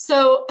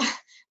 So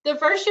the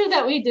first year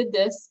that we did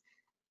this,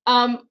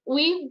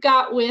 we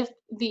got with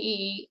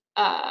the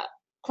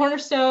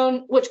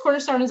Cornerstone, which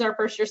Cornerstone is our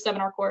first year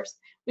seminar course.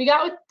 We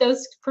got with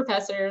those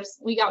professors,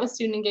 we got with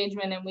student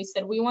engagement, and we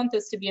said, we want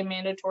this to be a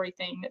mandatory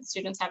thing that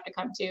students have to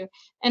come to.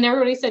 And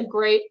everybody said,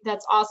 great,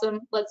 that's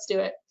awesome, let's do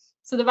it.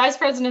 So the vice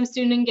president of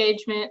student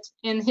engagement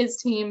and his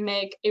team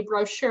make a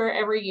brochure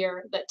every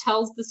year that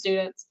tells the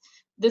students,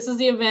 this is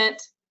the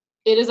event,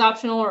 it is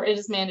optional or it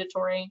is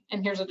mandatory,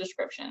 and here's a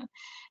description.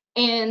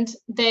 And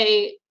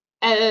they,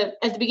 at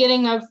the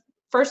beginning of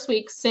first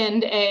week,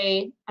 send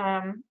a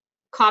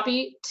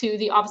copy to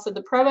the office of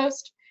the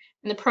provost,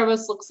 and the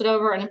provost looks it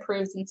over and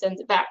approves and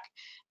sends it back.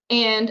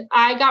 And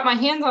I got my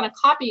hands on a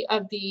copy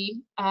of the,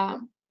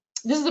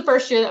 this is the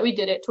first year that we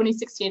did it,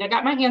 2016. I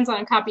got my hands on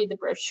a copy of the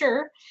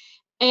brochure,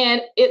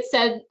 and it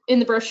said in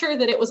the brochure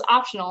that it was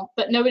optional,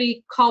 but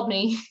nobody called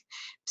me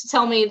to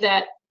tell me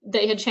that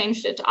they had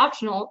changed it to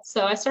optional.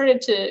 So I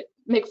started to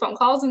make phone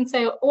calls and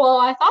say, well,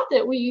 I thought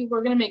that we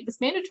were going to make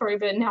this mandatory,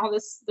 but now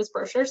this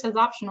brochure says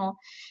optional.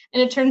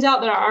 And it turns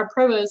out that our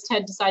provost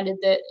had decided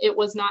that it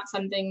was not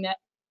something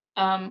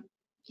that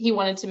he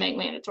wanted to make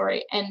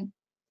mandatory. And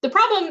the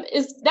problem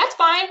is, that's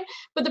fine,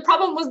 but the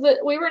problem was that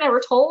we were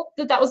never told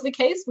that that was the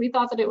case. We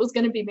thought that it was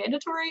going to be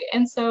mandatory,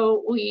 and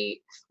so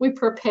we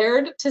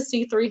prepared to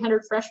see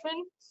 300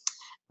 freshmen,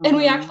 and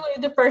we actually,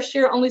 the first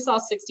year, only saw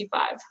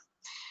 65.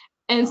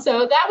 And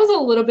so that was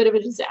a little bit of a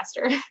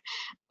disaster.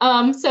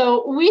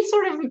 So we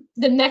sort of,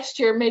 the next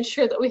year, made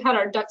sure that we had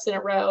our ducks in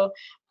a row.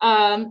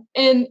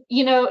 And,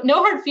 you know,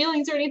 no hard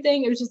feelings or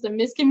anything. It was just a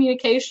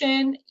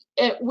miscommunication.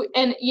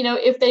 And, you know,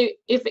 if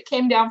it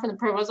came down from the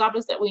provost's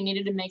office that we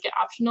needed to make it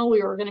optional,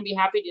 we were going to be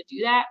happy to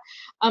do that.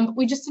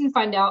 We just didn't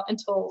find out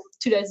until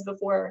 2 days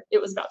before it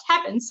was about to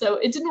happen. So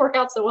it didn't work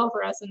out so well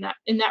for us in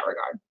that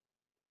regard.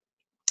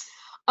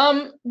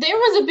 There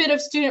was a bit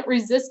of student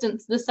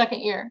resistance the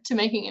second year to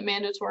making it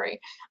mandatory.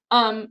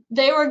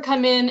 They would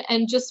come in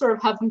and just sort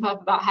of huff and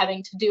puff about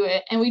having to do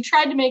it. And we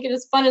tried to make it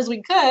as fun as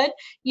we could,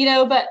 you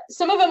know, but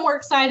some of them were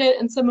excited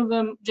and some of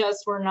them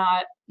just were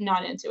not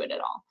into it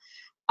at all.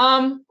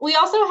 We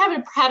also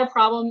had a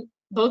problem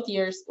both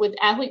years with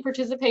athlete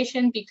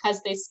participation because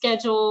they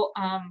schedule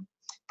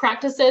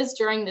practices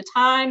during the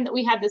time that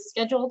we had this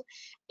scheduled.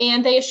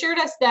 And they assured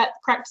us that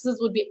practices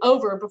would be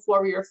over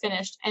before we were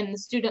finished, and the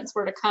students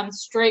were to come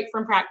straight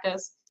from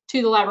practice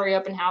to the library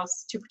open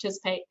house to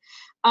participate.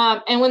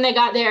 And when they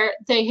got there,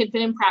 they had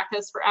been in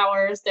practice for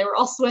hours. They were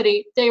all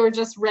sweaty. They were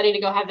just ready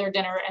to go have their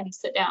dinner and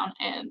sit down,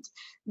 and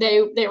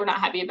they were not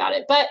happy about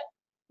it. But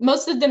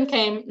most of them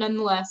came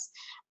nonetheless.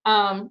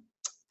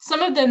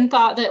 Some of them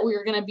thought that we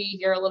were going to be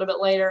here a little bit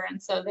later,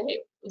 and so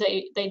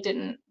they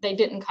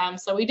didn't come.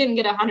 So we didn't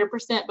get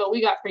 100%, but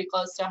we got pretty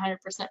close to 100%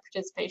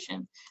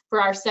 participation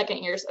for our second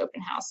year's open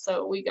house.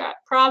 So we got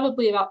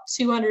probably about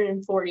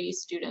 240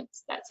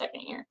 students that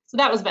second year. So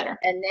that was better.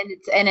 And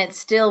then it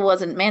still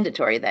wasn't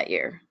mandatory that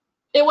year.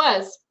 It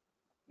was.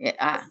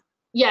 Yeah.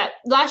 Yeah,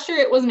 last year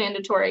it was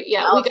mandatory.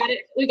 Yeah, oh.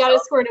 we got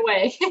it squared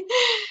away.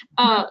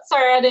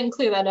 Sorry, I didn't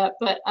clear that up,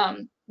 but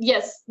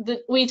yes,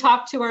 we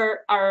talked to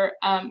our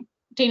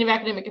Dean of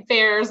Academic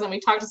Affairs, and we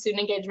talked to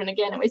student engagement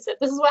again, and we said,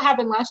 this is what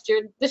happened last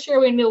year. This year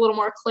we need a little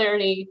more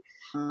clarity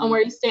on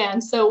where you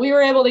stand. So we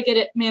were able to get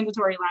it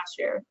mandatory last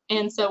year.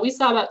 And so we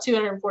saw about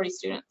 240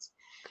 students,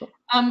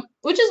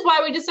 which is why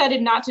we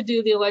decided not to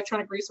do the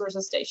electronic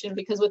resources station,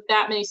 because with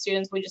that many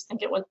students, we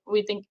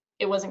think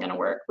it wasn't going to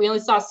work. We only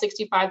saw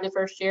 65 the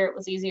first year. It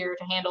was easier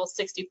to handle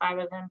 65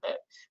 of them, but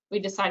we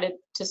decided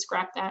to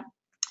scrap that.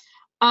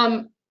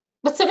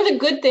 But some of the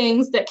good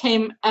things that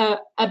came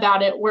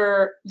about it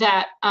were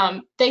that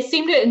they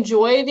seemed to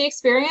enjoy the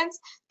experience.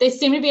 They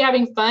seemed to be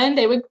having fun.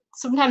 They would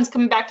sometimes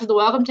come back to the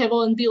welcome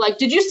table and be like,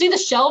 did you see the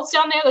shelves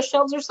down there? The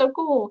shelves are so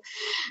cool.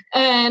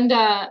 And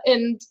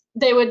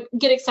they would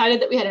get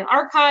excited that we had an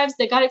archives.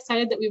 They got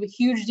excited that we have a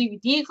huge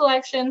DVD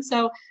collection.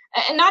 So,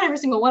 and not every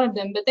single one of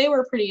them, but they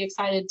were pretty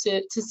excited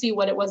to see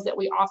what it was that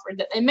we offered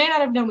that they may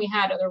not have known we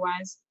had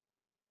otherwise.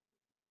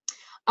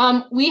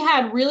 We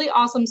had really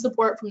awesome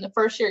support from the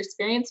first year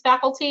experience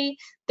faculty.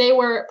 They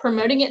were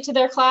promoting it to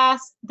their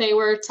class. They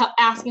were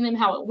asking them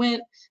how it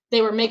went.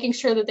 They were making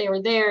sure that they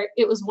were there.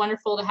 It was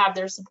wonderful to have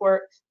their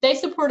support. They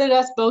supported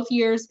us both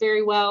years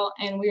very well,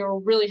 and we were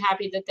really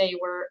happy that they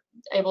were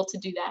able to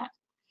do that.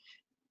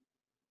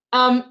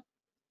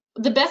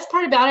 The best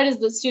part about it is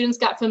that students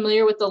got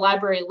familiar with the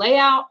library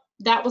layout.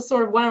 That was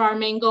sort of one of our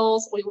main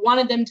goals. We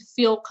wanted them to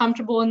feel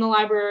comfortable in the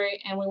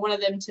library, and we wanted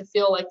them to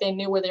feel like they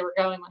knew where they were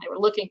going when they were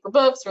looking for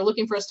books or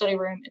looking for a study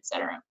room,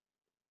 etc.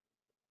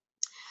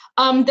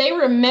 They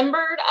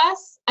remembered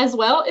us as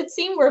well. It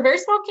seemed we're a very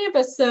small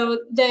campus, so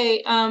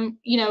they,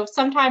 you know,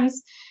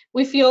 sometimes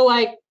we feel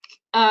like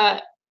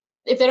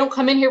if they don't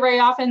come in here very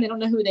often, they don't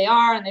know who they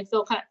are, and they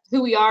feel kind of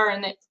who we are,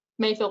 and they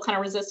may feel kind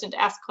of resistant to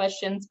ask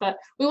questions. But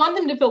we want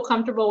them to feel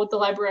comfortable with the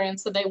librarian,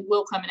 so they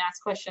will come and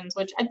ask questions,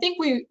 which I think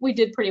we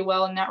did pretty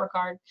well in that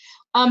regard.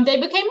 They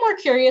became more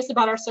curious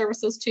about our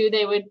services too.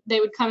 They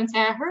would come and say,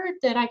 "I heard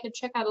that I could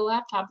check out a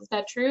laptop. Is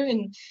that true?"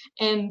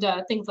 and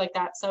things like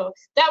that. So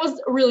that was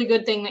a really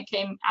good thing that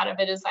came out of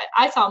it. Is that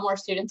I saw more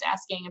students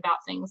asking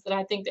about things that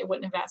I think they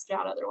wouldn't have asked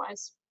about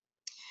otherwise.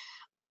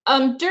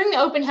 During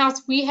the open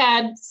house, we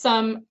had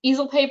some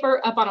easel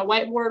paper up on a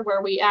whiteboard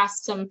where we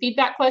asked some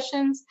feedback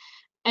questions.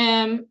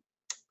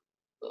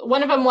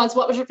 One of them was,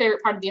 what was your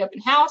favorite part of the open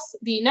house?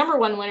 The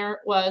 #1 winner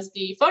was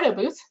the photo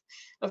booth,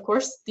 of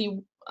course,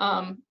 the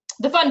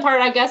fun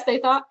part, I guess they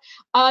thought.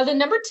 The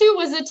 #2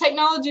 was the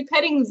technology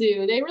petting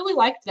zoo. They really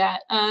liked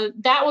that.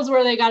 That was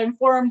where they got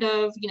informed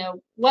of,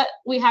 what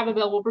we have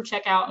available for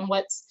checkout and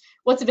what's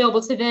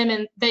available to them,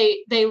 and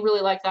they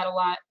really liked that a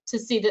lot, to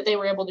see that they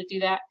were able to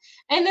do that.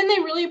 And then they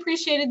really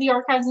appreciated the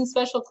archives and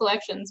special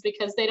collections,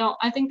 because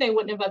I think they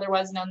wouldn't have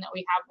otherwise known that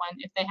we have one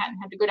if they hadn't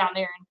had to go down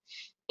there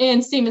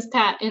and see Miss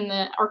Pat in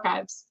the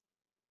archives.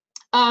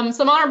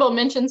 Some honorable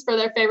mentions for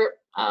their favorite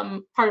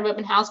part of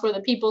open house were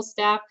the people,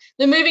 staff,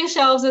 the moving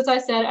shelves. As I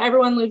said,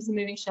 everyone loves the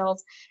moving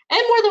shelves,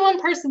 and more than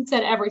one person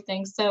said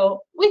everything,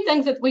 so we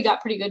think that we got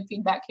pretty good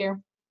feedback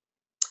here.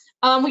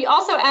 We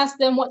also asked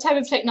them, what type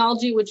of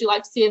technology would you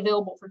like to see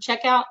available for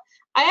checkout?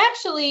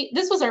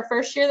 This was our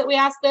first year that we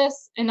asked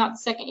this, and not the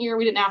second year.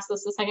 We didn't ask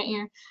this the second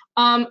year.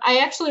 I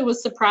actually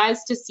was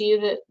surprised to see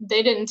that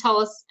they didn't tell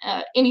us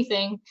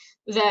anything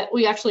that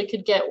we actually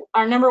could get.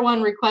 Our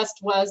 #1 request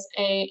was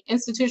a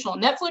institutional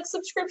Netflix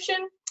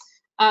subscription.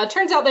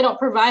 Turns out they don't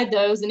provide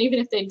those, and even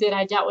if they did,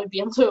 I doubt we'd be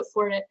able to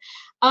afford it.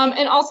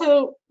 And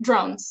also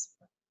drones.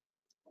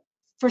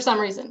 For some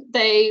reason,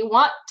 they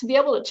want to be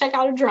able to check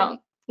out a drone.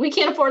 We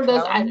can't afford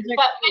those either,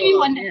 but maybe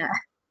one day.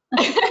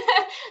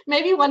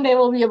 Maybe one day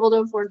we'll be able to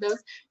afford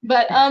those.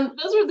 But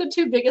those were the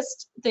two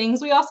biggest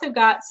things. We also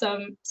got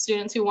some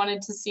students who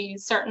wanted to see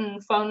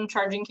certain phone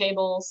charging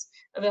cables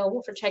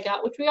available for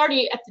checkout, which we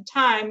already at the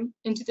time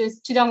in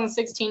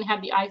 2016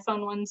 had the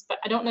iPhone ones, but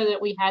I don't know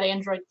that we had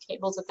Android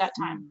cables at that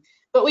time.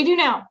 But we do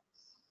now.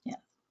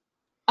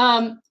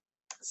 Yeah.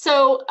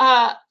 So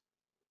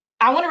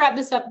I want to wrap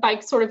this up by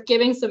sort of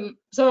giving some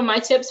of my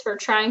tips for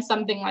trying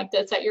something like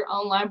this at your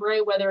own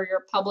library, whether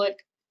you're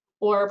public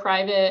or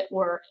private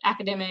or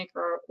academic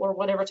or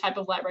whatever type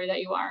of library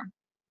that you are.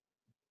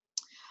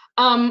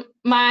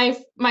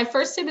 My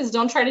first tip is,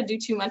 don't try to do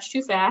too much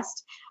too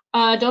fast.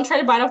 Don't try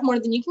to bite off more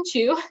than you can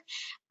chew.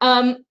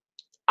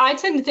 I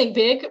tend to think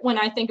big when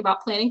I think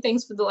about planning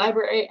things for the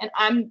library, and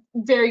I'm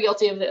very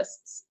guilty of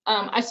this.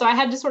 So I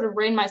had to sort of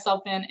rein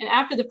myself in, and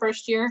after the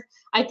first year,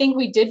 I think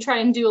we did try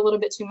and do a little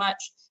bit too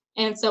much.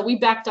 And so we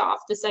backed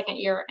off the second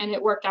year, and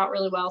it worked out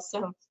really well.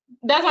 So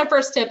that's my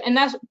first tip. And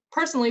that's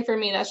personally for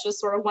me, that's just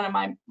sort of one of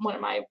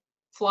my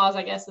flaws,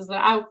 I guess, is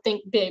that I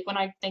think big when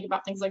I think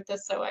about things like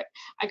this. So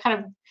I kind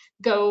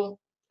of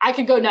I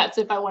could go nuts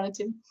if I wanted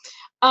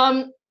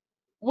to.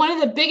 One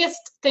of the biggest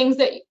things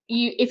that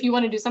if you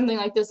want to do something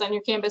like this on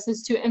your campus,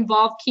 is to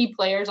involve key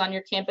players on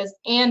your campus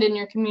and in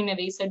your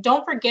community. So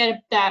don't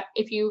forget that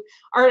if you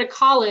are at a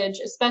college,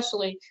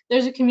 especially,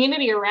 there's a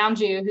community around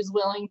you who's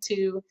willing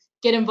to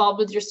get involved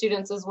with your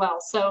students as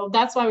well. So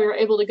that's why we were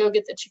able to go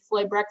get the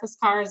Chick-fil-A breakfast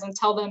cards and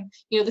tell them,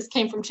 this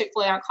came from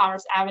Chick-fil-A on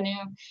Commerce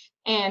Avenue.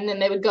 And then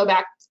they would go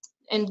back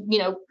and,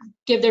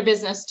 give their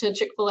business to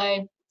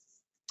Chick-fil-A.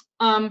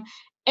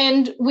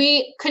 And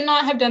we could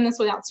not have done this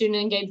without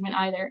student engagement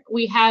either.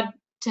 We had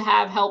to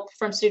have help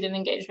from student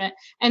engagement,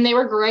 and they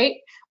were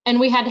great. And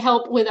we had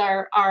help with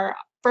our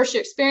first year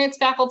experience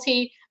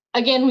faculty.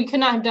 Again, we could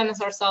not have done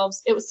this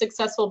ourselves. It was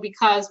successful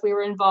because we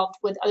were involved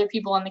with other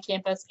people on the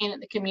campus and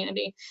in the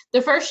community.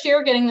 The first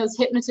year, getting those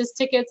hypnotist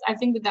tickets, I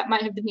think that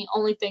might have been the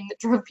only thing that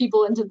drove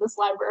people into this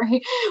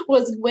library,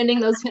 was winning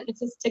those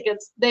hypnotist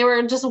tickets. They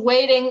were just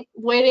waiting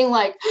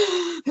like,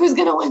 who's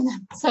gonna win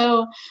them?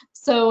 So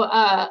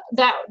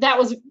that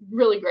was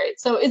really great.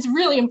 So it's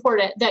really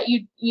important that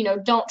you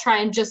don't try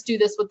and just do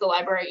this with the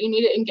library. You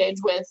need to engage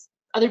with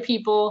other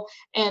people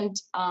and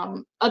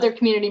other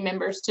community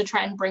members to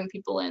try and bring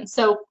people in.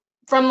 So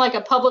from like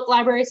a public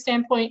library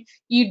standpoint,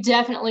 you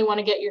definitely want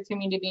to get your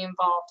community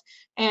involved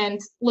and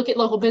look at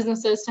local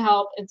businesses to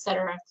help,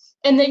 etc.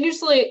 And they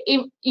usually,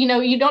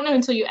 you don't know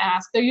until you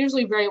ask. They're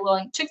usually very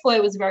willing.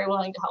 Chick-fil-A was very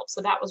willing to help,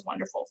 so that was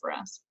wonderful for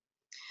us.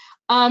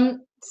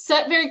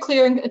 Set very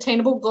clear and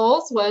attainable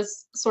goals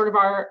was sort of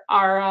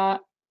our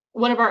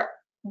one of our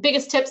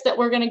biggest tips that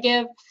we're going to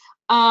give.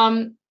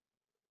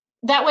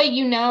 That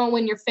way,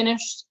 when you're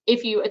finished,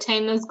 if you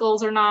attain those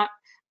goals or not.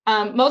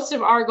 Most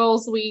of our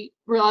goals, we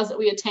realize that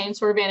we attain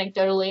sort of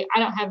anecdotally. I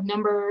don't have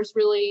numbers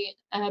really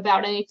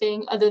about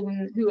anything other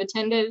than who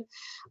attended.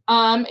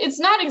 It's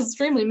not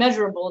extremely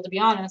measurable, to be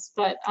honest,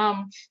 but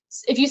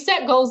if you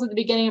set goals at the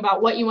beginning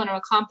about what you want to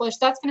accomplish,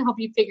 that's going to help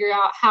you figure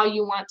out how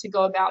you want to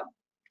go about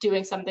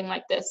doing something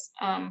like this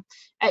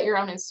at your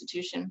own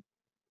institution.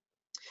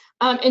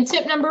 And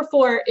tip number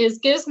 4 is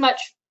get as much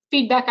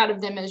feedback out of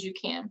them as you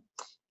can.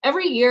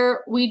 Every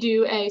year we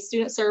do a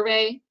student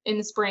survey in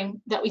the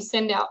spring that we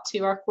send out to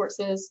our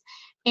courses,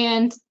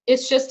 and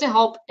it's just to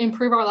help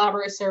improve our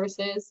library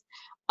services.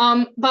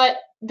 But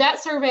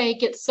that survey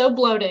gets so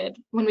bloated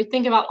when we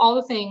think about all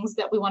the things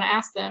that we want to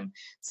ask them.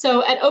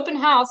 So at open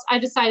house, I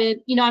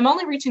decided, you know, I'm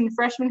only reaching the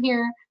freshmen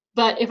here,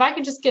 but if I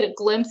could just get a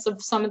glimpse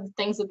of some of the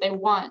things that they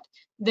want,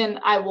 then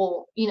I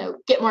will, you know,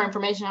 get more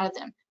information out of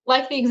them.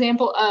 Like the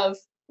example of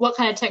what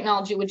kind of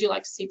technology would you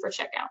like to see for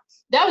checkout?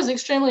 That was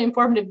extremely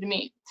informative to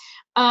me.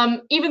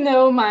 Even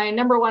though my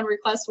 #1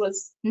 request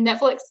was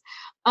Netflix,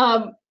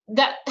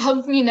 that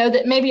helped me know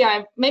that maybe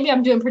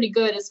I'm doing pretty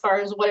good as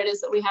far as what it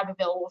is that we have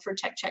available for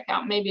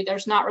checkout. Maybe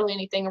there's not really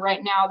anything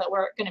right now that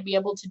we're going to be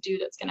able to do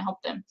that's going to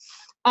help them.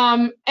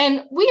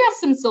 And we ask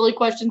some silly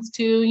questions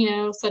too, you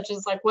know, such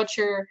as like, what's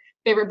your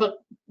favorite book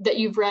that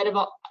you've read of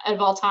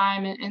all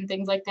time, and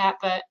things like that.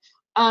 But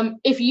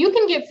if you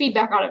can get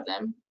feedback out of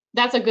them,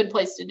 that's a good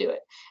place to do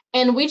it.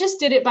 And we just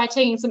did it by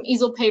taking some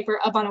easel paper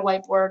up on a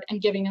whiteboard and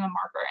giving them a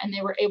marker, and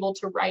they were able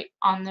to write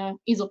on the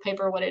easel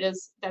paper what it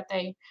is that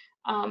they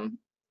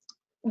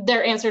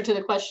their answer to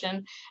the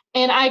question.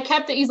 And I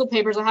kept the easel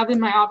papers. I have them in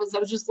my office. I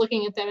was just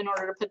looking at them in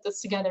order to put this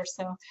together.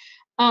 So,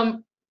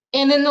 and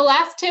then the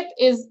last tip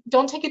is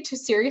don't take it too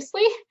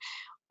seriously.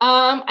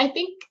 I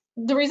think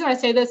the reason I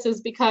say this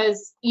is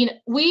because, you know,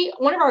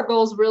 one of our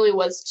goals really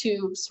was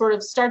to sort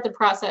of start the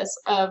process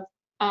of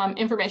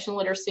information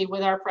literacy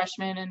with our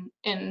freshmen,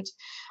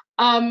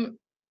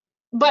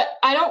 but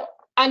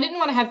I didn't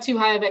want to have too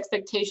high of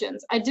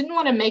expectations. I didn't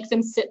want to make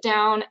them sit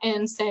down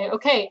and say,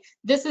 okay,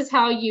 this is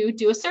how you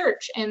do a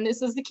search, and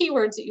this is the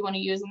keywords that you want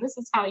to use, and this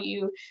is how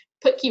you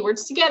put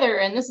keywords together,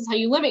 and this is how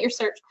you limit your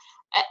search.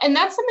 And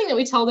that's something that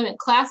we tell them in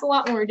class a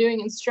lot when we're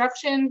doing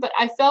instruction, but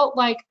I felt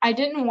like I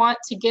didn't want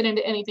to get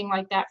into anything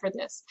like that for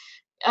this.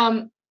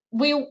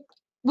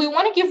 We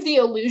want to give the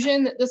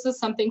illusion that this is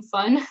something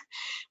fun,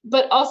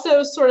 but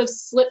also sort of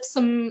slip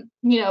some,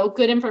 you know,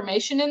 good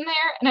information in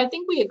there. And I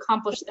think we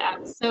accomplished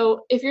that.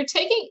 So if you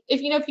take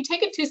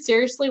it too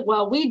seriously,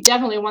 well, we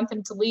definitely want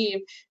them to leave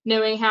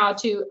knowing how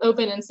to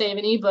open and save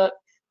an ebook.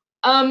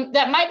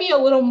 That might be a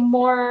little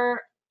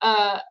more,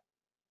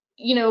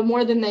 you know,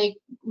 more than they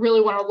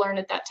really want to learn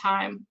at that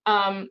time.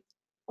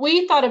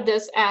 We thought of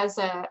this as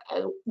a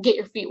get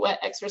your feet wet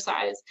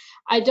exercise.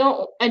 I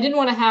didn't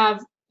want to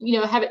have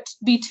it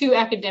be too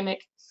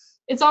academic.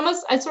 It's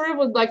almost, I sort of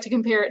would like to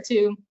compare it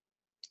to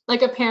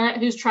like a parent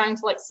who's trying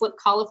to like slip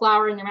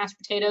cauliflower in your mashed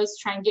potatoes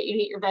to try and get you to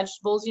eat your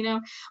vegetables, you know,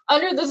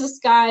 under the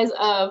disguise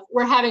of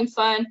we're having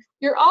fun.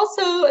 You're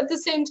also at the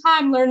same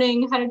time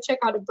learning how to check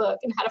out a book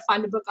and how to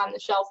find a book on the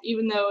shelf,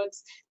 even though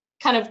it's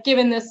kind of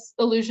given this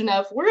illusion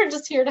of we're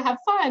just here to have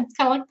fun. It's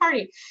kind of like a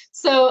party.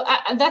 So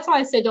that's why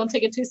I say don't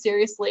take it too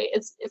seriously.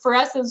 It's for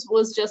us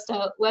was just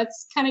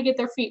let's kind of get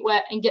their feet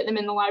wet and get them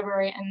in the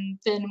library, and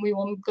then we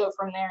will go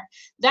from there.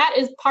 That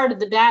is part of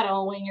the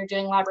data when you're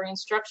doing library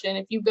instruction.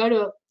 If you go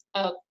to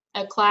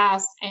a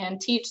class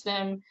and teach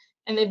them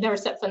and they've never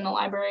set foot in the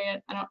library,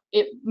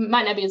 it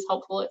might not be as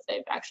helpful if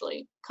they've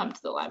actually come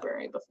to the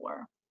library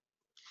before.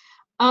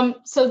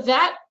 So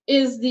that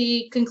is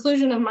the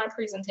conclusion of my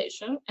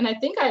presentation, and I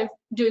think I'm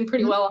doing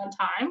pretty well on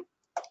time.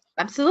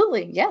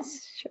 Absolutely,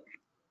 yes, sure.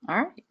 All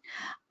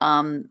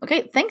right.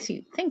 Okay,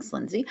 thanks,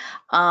 Lindsey.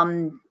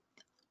 So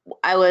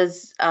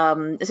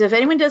if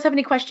anyone does have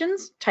any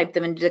questions, type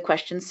them into the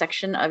questions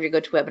section of your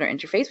GoToWebinar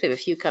interface. We have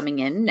a few coming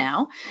in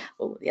now.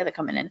 Oh, yeah, they're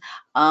coming in.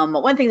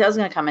 One thing that I was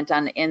going to comment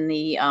on in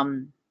the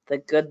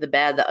good, the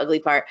bad, the ugly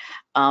part,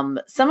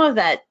 some of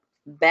that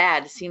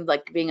bad seemed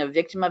like being a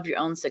victim of your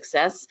own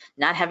success,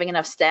 not having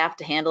enough staff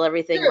to handle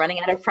everything, True. Running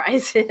out of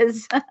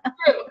prizes.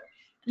 True.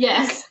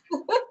 Yes.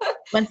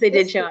 Once they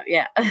did show up,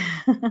 yeah.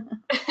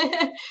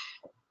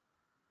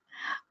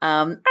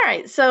 All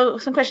right, so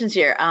some questions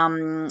here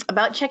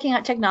about checking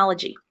out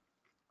technology.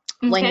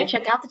 Okay. When you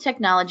check out the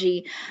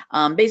technology,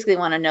 basically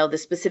want to know the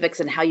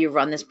specifics and how you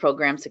run this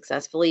program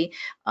successfully.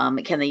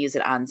 Can they use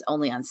it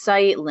only on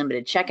site,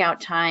 limited checkout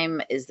time?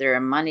 Is there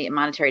a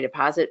monetary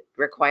deposit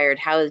required?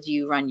 How do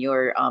you run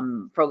your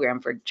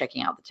program for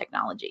checking out the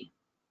technology?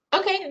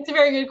 Okay, it's a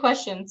very good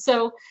question.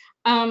 So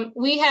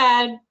we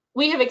have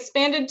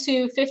expanded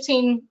to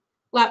 15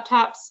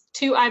 laptops,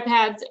 2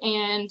 iPads,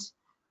 and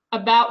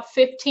about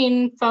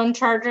 15 phone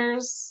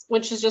chargers,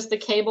 which is just the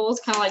cables,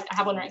 kind of like I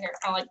have one right here,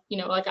 kind of like, you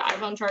know, like an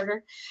iPhone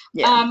charger.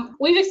 Yeah.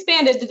 We've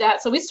expanded to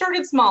that. So we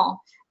started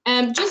small,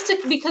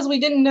 because we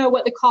didn't know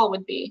what the call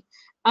would be.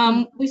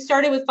 We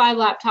started with 5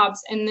 laptops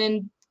and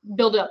then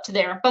build up to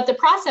there. But the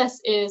process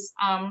is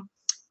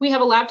we have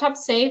a laptop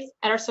safe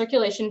at our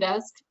circulation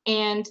desk,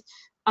 and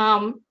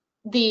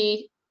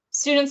the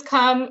students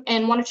come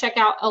and want to check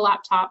out a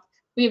laptop.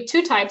 We have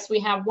 2 types. We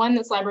have one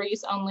that's library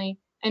use only,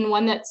 and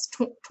one that's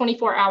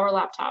 24-hour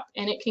laptop,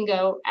 and it can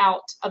go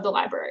out of the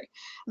library.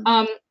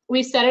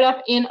 We set it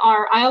up in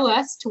our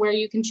iOS to where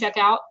you can check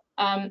out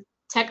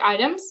tech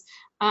items.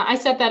 I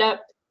set that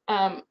up.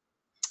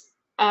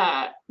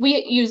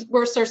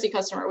 We're a Cersei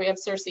customer. We have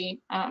Cersei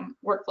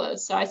workflows.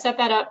 So I set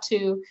that up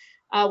to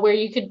where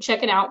you could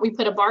check it out. We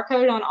put a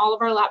barcode on all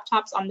of our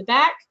laptops on the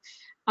back.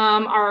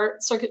 Our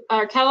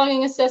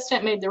cataloging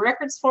assistant made the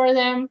records for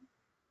them.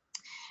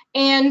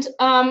 And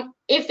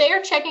if they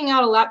are checking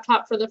out a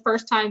laptop for the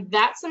first time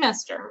that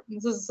semester,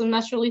 this is a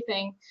semesterly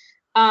thing,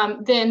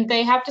 then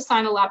they have to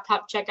sign a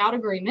laptop checkout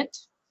agreement.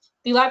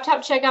 The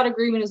laptop checkout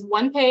agreement is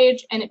 1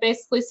 page, and it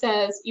basically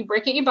says you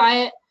break it, you buy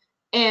it,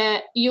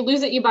 and you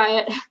lose it, you buy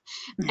it,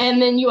 and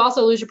then you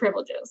also lose your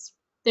privileges.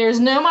 There's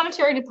no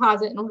monetary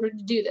deposit in order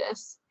to do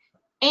this.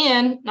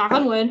 And knock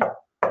on wood,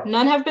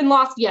 none have been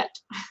lost yet.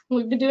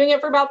 We've been doing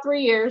it for about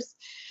 3 years.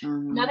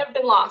 None have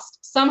been lost.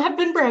 Some have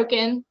been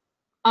broken.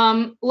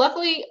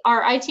 Luckily,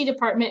 our IT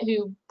department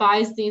who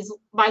buys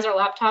our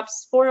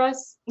laptops for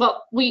us,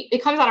 well,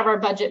 it comes out of our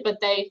budget, but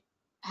they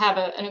have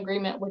an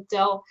agreement with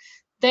Dell.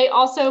 They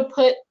also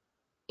put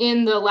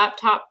in the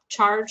laptop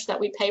charge that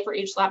we pay for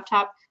each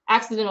laptop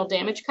accidental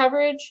damage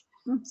coverage.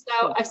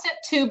 So I've sent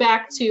 2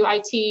 back to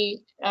IT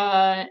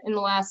in the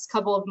last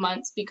couple of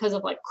months because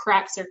of like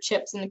cracks or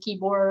chips in the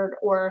keyboard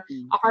or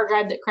a hard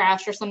drive that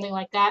crashed or something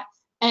like that.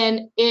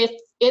 And if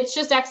it's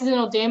just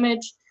accidental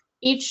damage,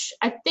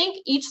 I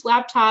think each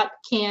laptop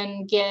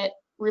can get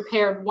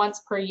repaired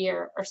once per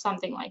year or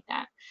something like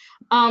that.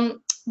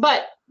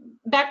 But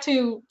back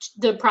to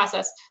the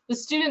process. The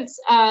students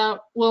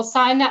will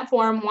sign that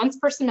form once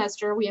per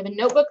semester. We have a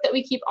notebook that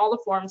we keep all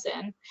the forms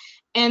in,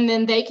 and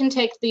then they can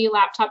take the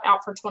laptop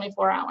out for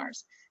 24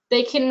 hours.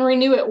 They can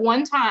renew it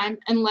 1 time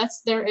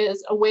unless there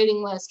is a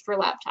waiting list for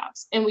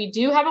laptops. And we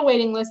do have a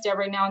waiting list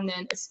every now and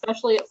then,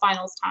 especially at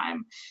finals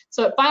time.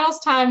 So at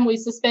finals time, we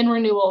suspend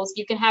renewals.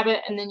 You can have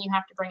it, and then you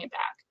have to bring it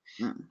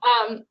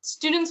back.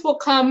 Students will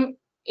come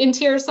in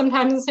tears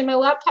sometimes and say, my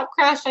laptop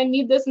crashed, I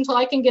need this until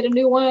I can get a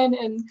new one.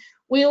 And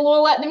we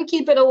will let them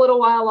keep it a little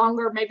while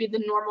longer, maybe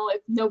than normal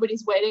if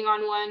nobody's waiting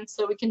on one,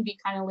 so we can be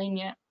kind of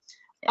lenient.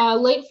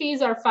 Late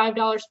fees are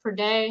 $5 per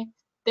day.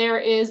 There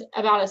is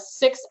about a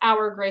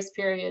 6-hour grace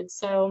period.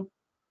 So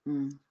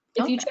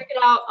if you check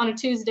it out on a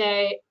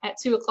Tuesday at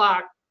 2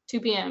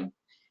 p.m.,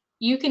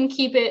 you can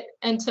keep it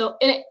until,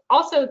 and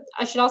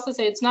I should also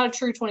say it's not a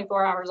true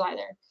 24 hours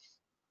either.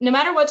 No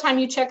matter what time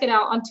you check it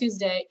out on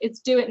Tuesday, it's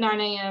due at 9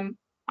 a.m.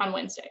 on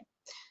Wednesday.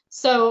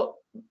 So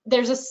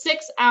there's a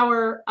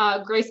 6-hour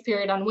grace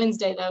period on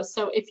Wednesday though.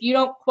 So if you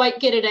don't quite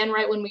get it in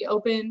right when we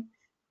open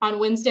on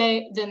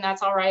Wednesday, then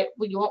that's all right.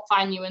 We won't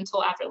fine you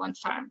until after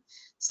lunchtime.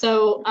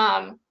 So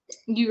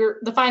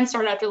the fines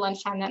start after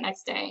lunchtime that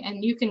next day,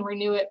 and you can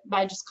renew it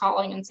by just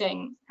calling and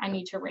saying, I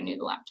need to renew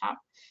the laptop.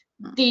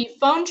 The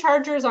phone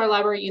chargers are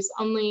library use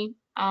only,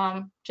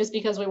 just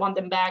because we want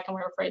them back, and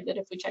we're afraid that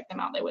if we check them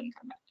out, they wouldn't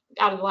come back.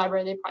 Out of the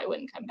library, they probably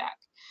wouldn't come back.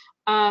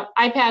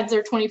 iPads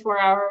are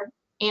 24-hour,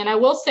 and I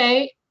will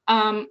say,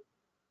 I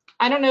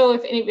don't know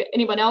if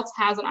anyone else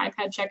has an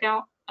iPad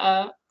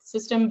checkout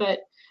system, but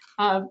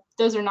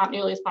those are not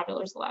nearly as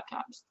popular as the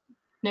laptops.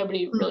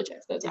 Nobody really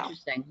checks those out.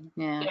 Interesting.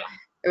 Yeah.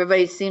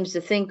 Everybody seems to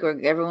think, or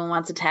everyone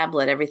wants a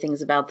tablet.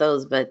 Everything's about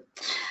those, but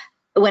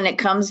when it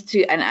comes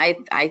to, and I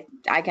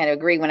kind of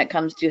agree, when it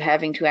comes to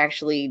having to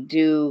actually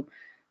do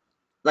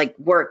like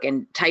work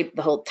and type,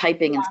 the whole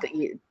typing and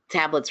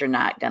tablets are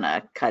not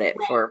gonna cut it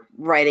for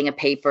writing a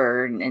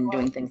paper and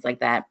doing things like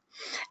that.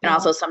 And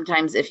also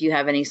sometimes if you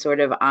have any sort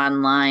of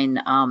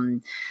online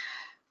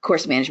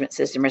course management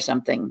system or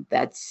something,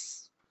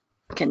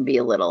 can be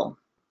a little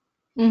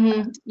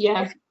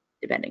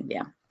depending.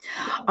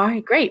 All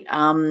right, great.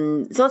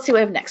 So let's see what we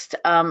have next.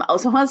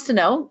 Also wants to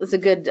know, it's a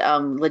good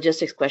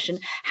logistics question,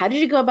 how did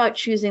you go about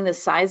choosing the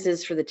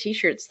sizes for the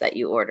t-shirts that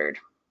you ordered?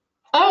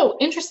 Oh,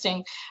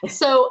 interesting.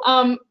 So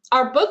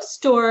our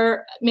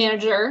bookstore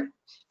manager,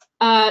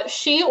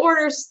 she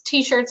orders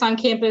t-shirts on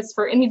campus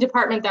for any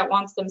department that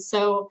wants them.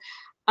 So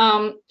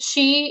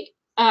she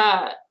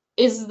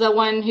is the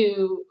one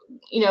who,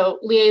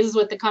 liaises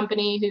with the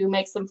company who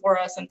makes them for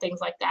us and things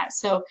like that.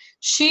 So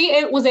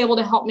she was able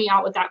to help me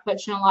out with that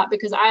question a lot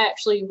because I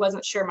actually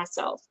wasn't sure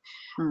myself.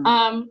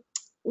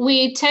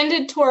 We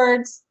tended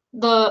towards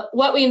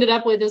what we ended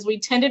up with is we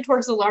tended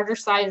towards the larger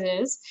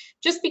sizes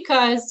just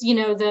because,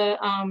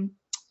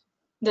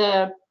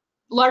 the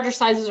larger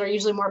sizes are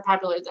usually more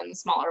popular than the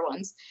smaller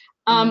ones.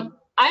 I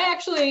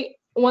actually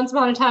once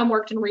upon a time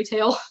worked in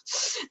retail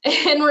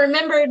and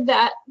remembered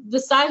that the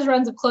size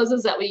runs of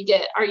clothes that we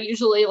get are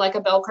usually like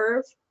a bell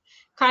curve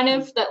kind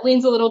of that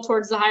leans a little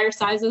towards the higher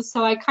sizes.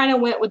 So I kind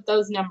of went with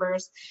those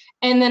numbers.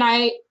 And then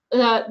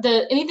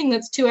anything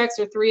that's 2X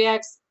or 3X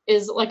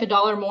is like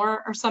 $1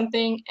 more or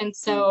something. And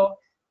so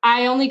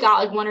I only got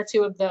like 1 or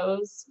 2 of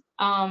those.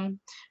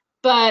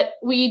 But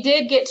we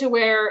did get to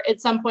where at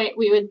some point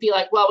we would be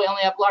like, well, we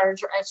only have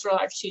large or extra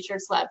large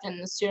t-shirts left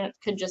and the student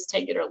could just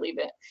take it or leave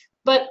it.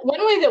 But one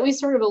way that we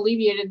sort of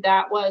alleviated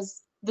that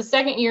was the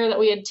second year that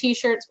we had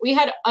t-shirts, we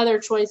had other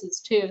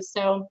choices too.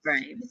 So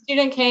if the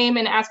student came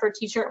and asked for a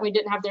t-shirt and we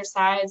didn't have their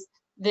size,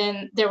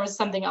 then there was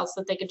something else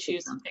that they could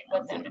choose to take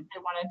with them if they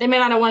wanted. They may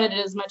not have wanted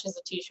it as much as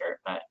a t-shirt,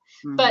 but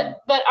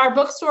our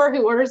bookstore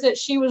who orders it,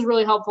 she was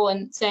really helpful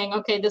in saying,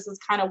 okay, this is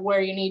kind of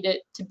where you need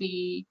it to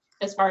be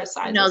as far as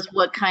sizes. Knows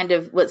what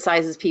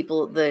sizes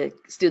the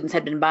students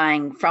had been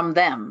buying from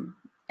them,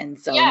 and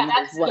so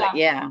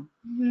yeah.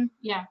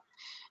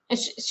 And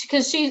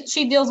because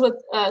she deals with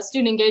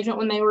student engagement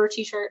when they order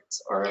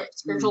t-shirts or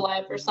Spiritual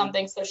Life or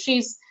something, so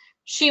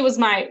she was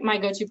my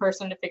go-to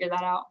person to figure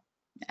that out.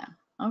 Yeah.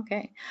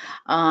 Okay.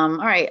 All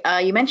right.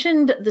 You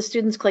mentioned the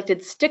students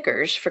collected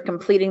stickers for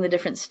completing the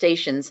different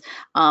stations.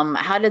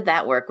 How did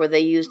that work? Were they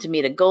used to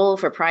meet a goal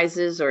for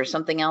prizes or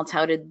something else?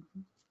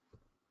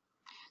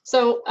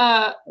 So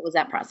what was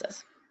that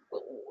process?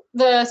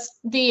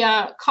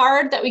 The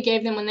card that we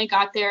gave them when they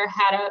got there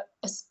had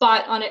a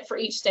spot on it for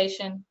each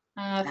station,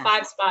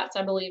 5 spots,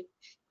 I believe.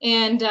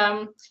 And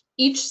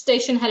each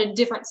station had a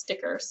different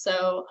sticker.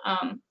 So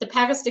the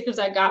pack of stickers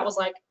I got was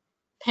like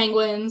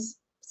penguins,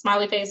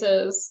 smiley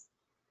faces,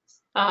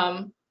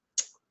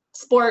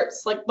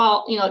 sports like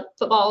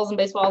footballs and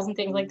baseballs and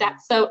things like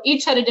that. So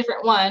each had a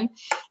different one.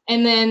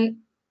 And then,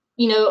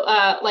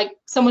 like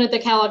someone at the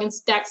catalog and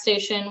stack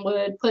station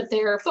would put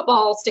their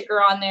football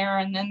sticker on there,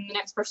 and then the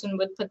next person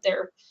would put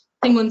their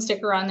penguin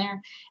sticker on there.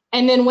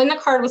 And then when the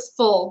card was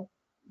full,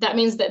 that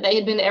means that they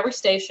had been to every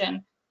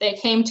station. They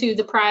came to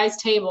the prize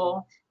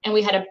table, and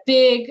we had a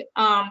big,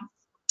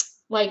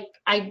 like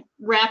I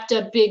wrapped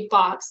a big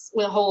box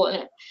with a hole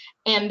in it,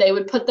 and they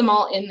would put them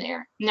all in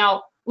there.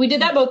 Now, we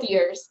did that both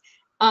years.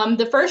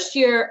 The first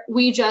year,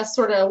 we just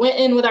sort of went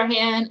in with our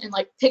hand and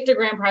like picked a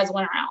grand prize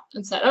winner out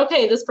and said,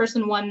 okay, this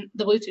person won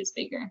the Bluetooth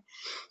speaker.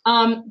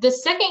 The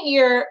second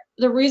year,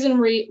 the reason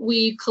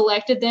we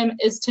collected them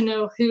is to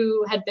know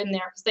who had been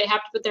there, because they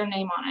have to put their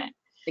name on it.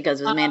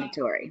 Because it was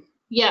mandatory.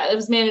 Yeah, it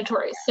was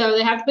mandatory. So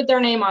they have to put their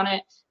name on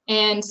it.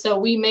 And so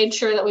we made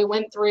sure that we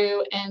went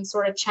through and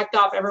sort of checked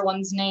off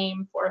everyone's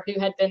name for who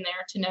had been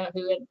there to know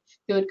who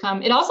had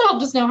come. It also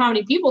helped us know how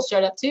many people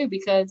showed up too,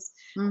 because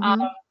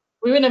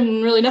we wouldn't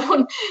have really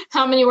known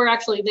how many were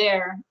actually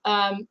there.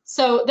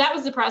 So that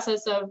was the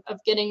process of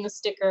getting the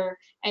sticker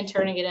and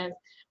turning it in.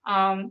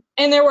 And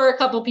there were a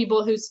couple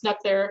people who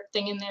snuck their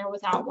thing in there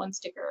without one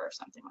sticker or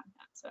something like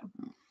that. So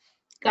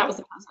that was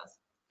the process.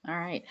 All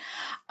right.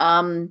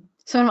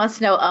 Someone wants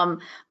to know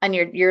on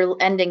your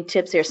ending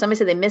tips here. Somebody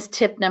said they missed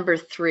tip number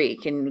 3.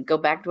 Can you go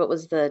back to what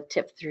was the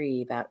tip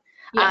 3 about?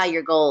 Yes.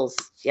 Your goals.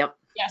 Yep.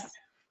 Yes.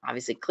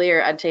 Obviously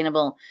clear,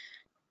 attainable,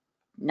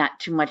 not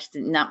too much,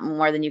 not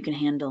more than you can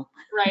handle.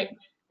 Right.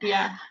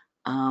 Yeah.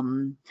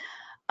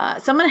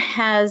 Someone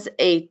has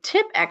a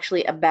tip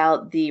actually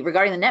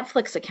regarding the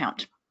Netflix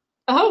account.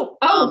 Oh,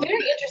 very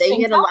interesting. They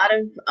get a lot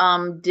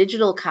of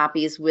digital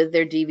copies with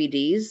their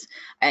DVDs.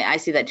 I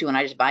see that too when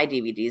I just buy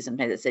DVDs.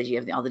 Sometimes it says you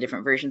have all the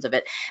different versions of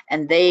it,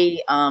 and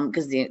they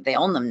because they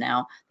own them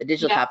now, the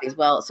digital copy as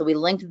well. So we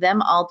linked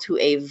them all to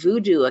a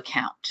Vudu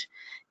account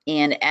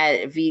and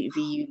add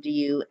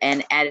VUDU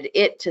and added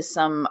it to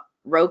some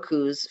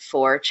Rokus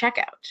for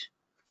checkout.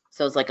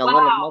 So it's like a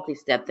little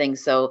multi-step thing.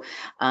 So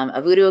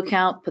a Vudu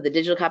account, put the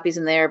digital copies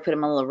in there, put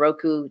them on a little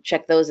Roku,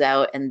 check those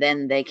out, and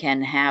then they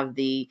can have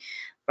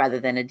rather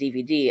than a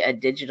DVD, a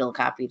digital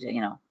copy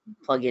to,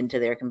 plug into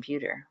their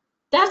computer.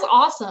 That's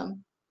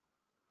awesome.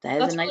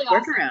 That's a nice really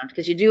workaround,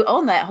 because you do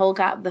own that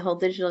the whole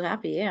digital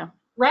copy, yeah.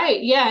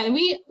 Right, yeah, and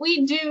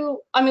we do,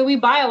 we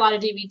buy a lot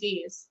of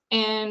DVDs,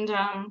 and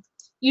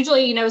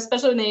usually,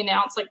 especially when they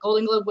announce like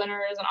Golden Globe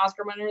winners and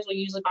Oscar winners, we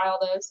usually buy all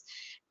those.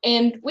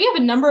 And we have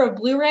a number of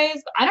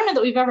Blu-rays, but I don't know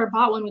that we've ever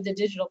bought one with a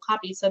digital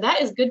copy, so that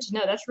is good to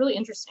know. That's really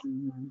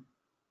interesting.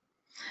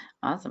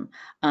 Awesome.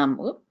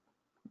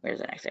 Where's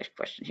the next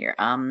question here?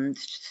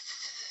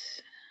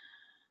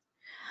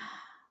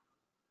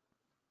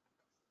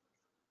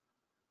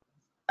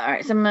 All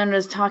right, someone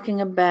was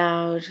talking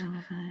about,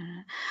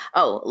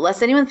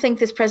 lest anyone think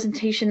this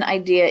presentation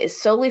idea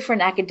is solely for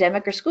an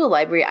academic or school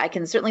library, I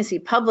can certainly see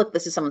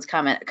this is someone's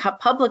comment,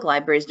 public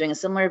libraries doing a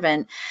similar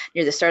event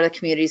near the start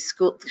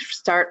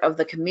of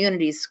the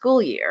community's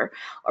school year,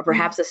 or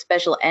perhaps a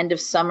special end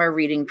of summer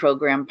reading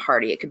program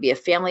party. It could be a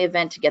family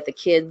event to get the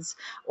kids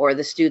or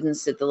the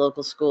students at the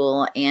local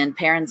school and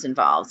parents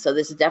involved. So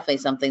this is definitely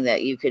something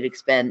that you could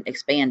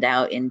expand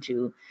out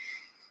into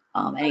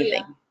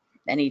anything.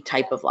 Any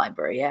type of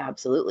library. Yeah,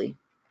 absolutely.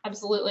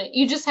 Absolutely.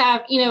 You just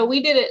have,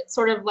 we did it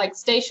sort of like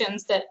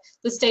stations, that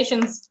the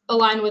stations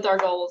align with our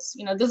goals.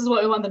 This is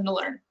what we want them to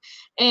learn.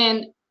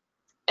 And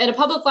at a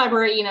public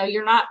library,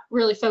 you're not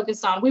really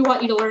focused on, we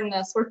want you to learn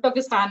this. We're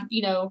focused on,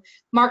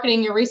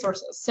 marketing your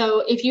resources.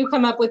 So if you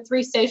come up with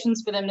 3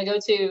 stations for them to go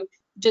to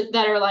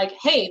that are like,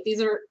 hey, these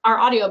are our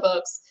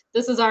audiobooks,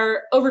 this is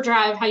our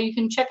Overdrive, how you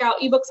can check out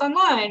ebooks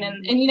online.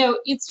 And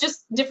it's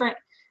just different.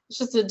 It's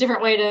just a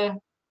different way to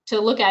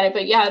look at it,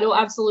 but yeah, it'll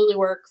absolutely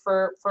work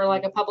for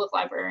like a public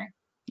library.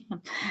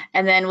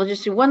 And then we'll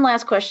just do one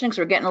last question, because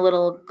we're getting a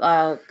little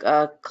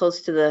close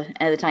to the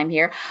end of the time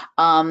here.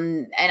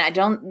 And I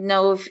don't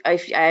know if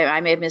I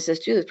may have missed this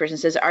too. This person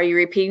says, are you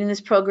repeating this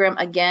program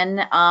again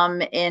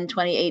in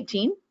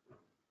 2018?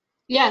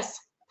 Yes.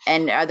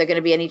 And are there going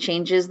to be any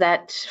changes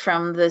that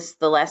from the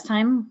last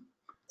time?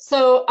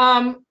 So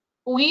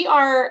we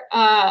are,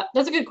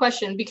 that's a good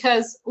question,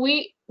 because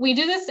we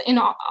do this in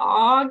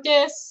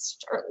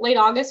August or late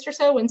August or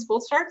so when school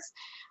starts.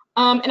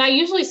 And I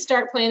usually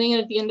start planning it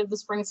at the end of the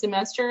spring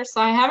semester. So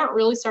I haven't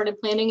really started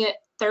planning it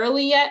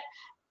thoroughly yet.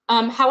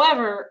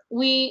 However,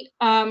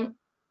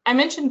 I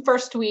mentioned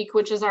first week,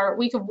 which is our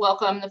week of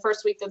welcome, the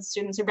first week that the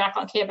students are back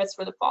on campus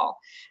for the fall.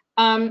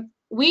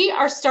 We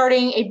are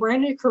starting a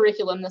brand new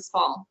curriculum this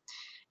fall.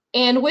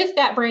 And with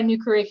that brand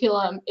new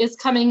curriculum is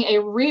coming a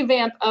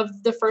revamp of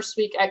the first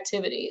week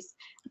activities.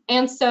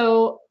 And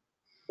so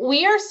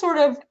we are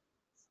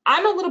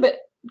I'm a little bit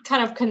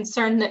kind of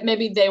concerned that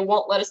maybe they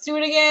won't let us do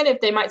it again, if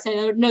they might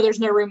say, no, there's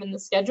no room in the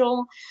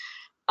schedule.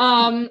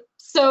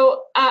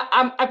 So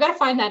I've got to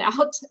find that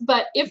out.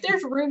 But if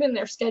there's room in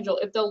their schedule,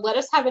 if they'll let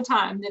us have a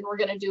time, then we're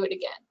going to do it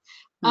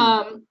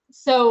again.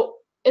 So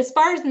as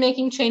far as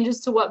making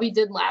changes to what we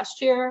did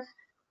last year,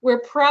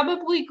 we're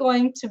probably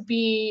going to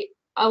be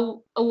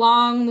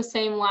along the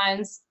same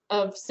lines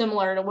of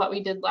similar to what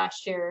we did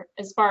last year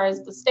as far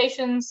as the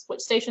stations, which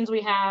stations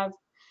we have.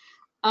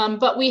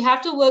 But we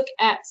have to look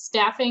at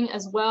staffing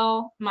as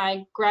well.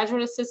 My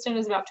graduate assistant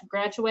is about to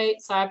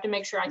graduate, so I have to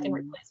make sure I can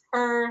replace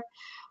her.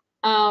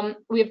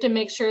 We have to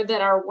make sure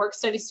that our work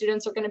study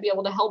students are going to be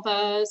able to help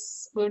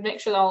us. We would make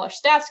sure that all our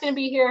staff's going to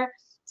be here.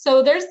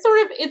 So there's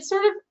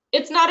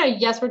it's not a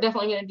yes, we're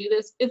definitely going to do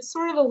this. It's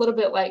sort of a little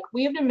bit like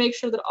we have to make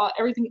sure that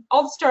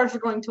all the stars are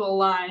going to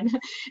align,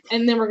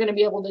 and then we're going to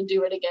be able to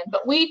do it again.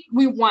 But we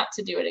want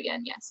to do it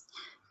again, yes.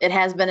 It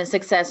has been a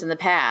success in the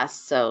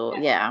past, so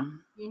yeah.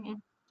 Mm-hmm.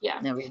 Yeah.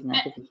 No reason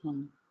not to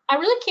begin. I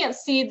really can't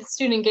see the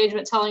student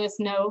engagement telling us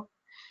no.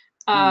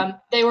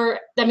 They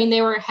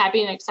were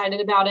happy and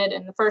excited about it,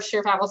 and the first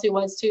year faculty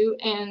was too.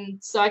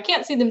 And so I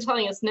can't see them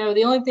telling us no.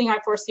 The only thing I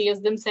foresee is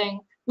them saying,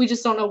 we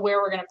just don't know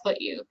where we're going to put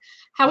you.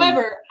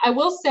 However, I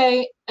will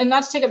say, and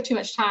not to take up too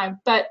much time,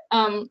 but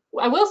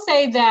I will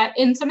say that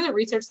in some of the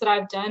research that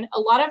I've done, a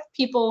lot of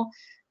people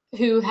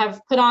who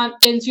have put on,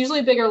 and it's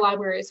usually bigger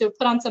libraries who have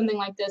put on something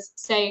like this,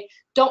 say,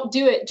 don't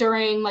do it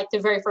during like the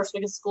very first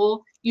week of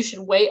school. You should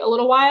wait a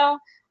little while.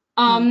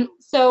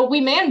 So we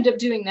may end up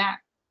doing that.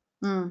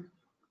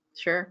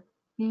 Sure.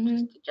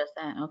 Just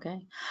that.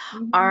 Okay.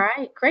 Mm-hmm. All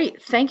right.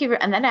 Great. Thank you.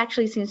 And that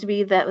actually seems to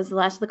be, that was the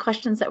last of the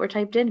questions that were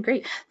typed in.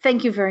 Great.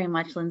 Thank you very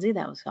much, Lindsey.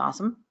 That was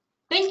awesome.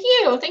 Thank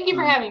you. Thank you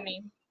for having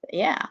me.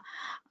 Yeah.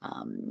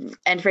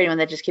 And for anyone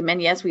that just came in,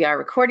 yes, we are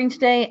recording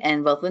today,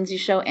 and both Lindsey's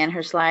show and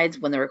her slides,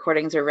 when the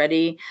recordings are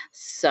ready,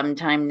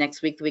 sometime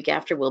next week, the week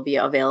after, will be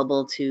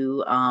available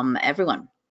to everyone.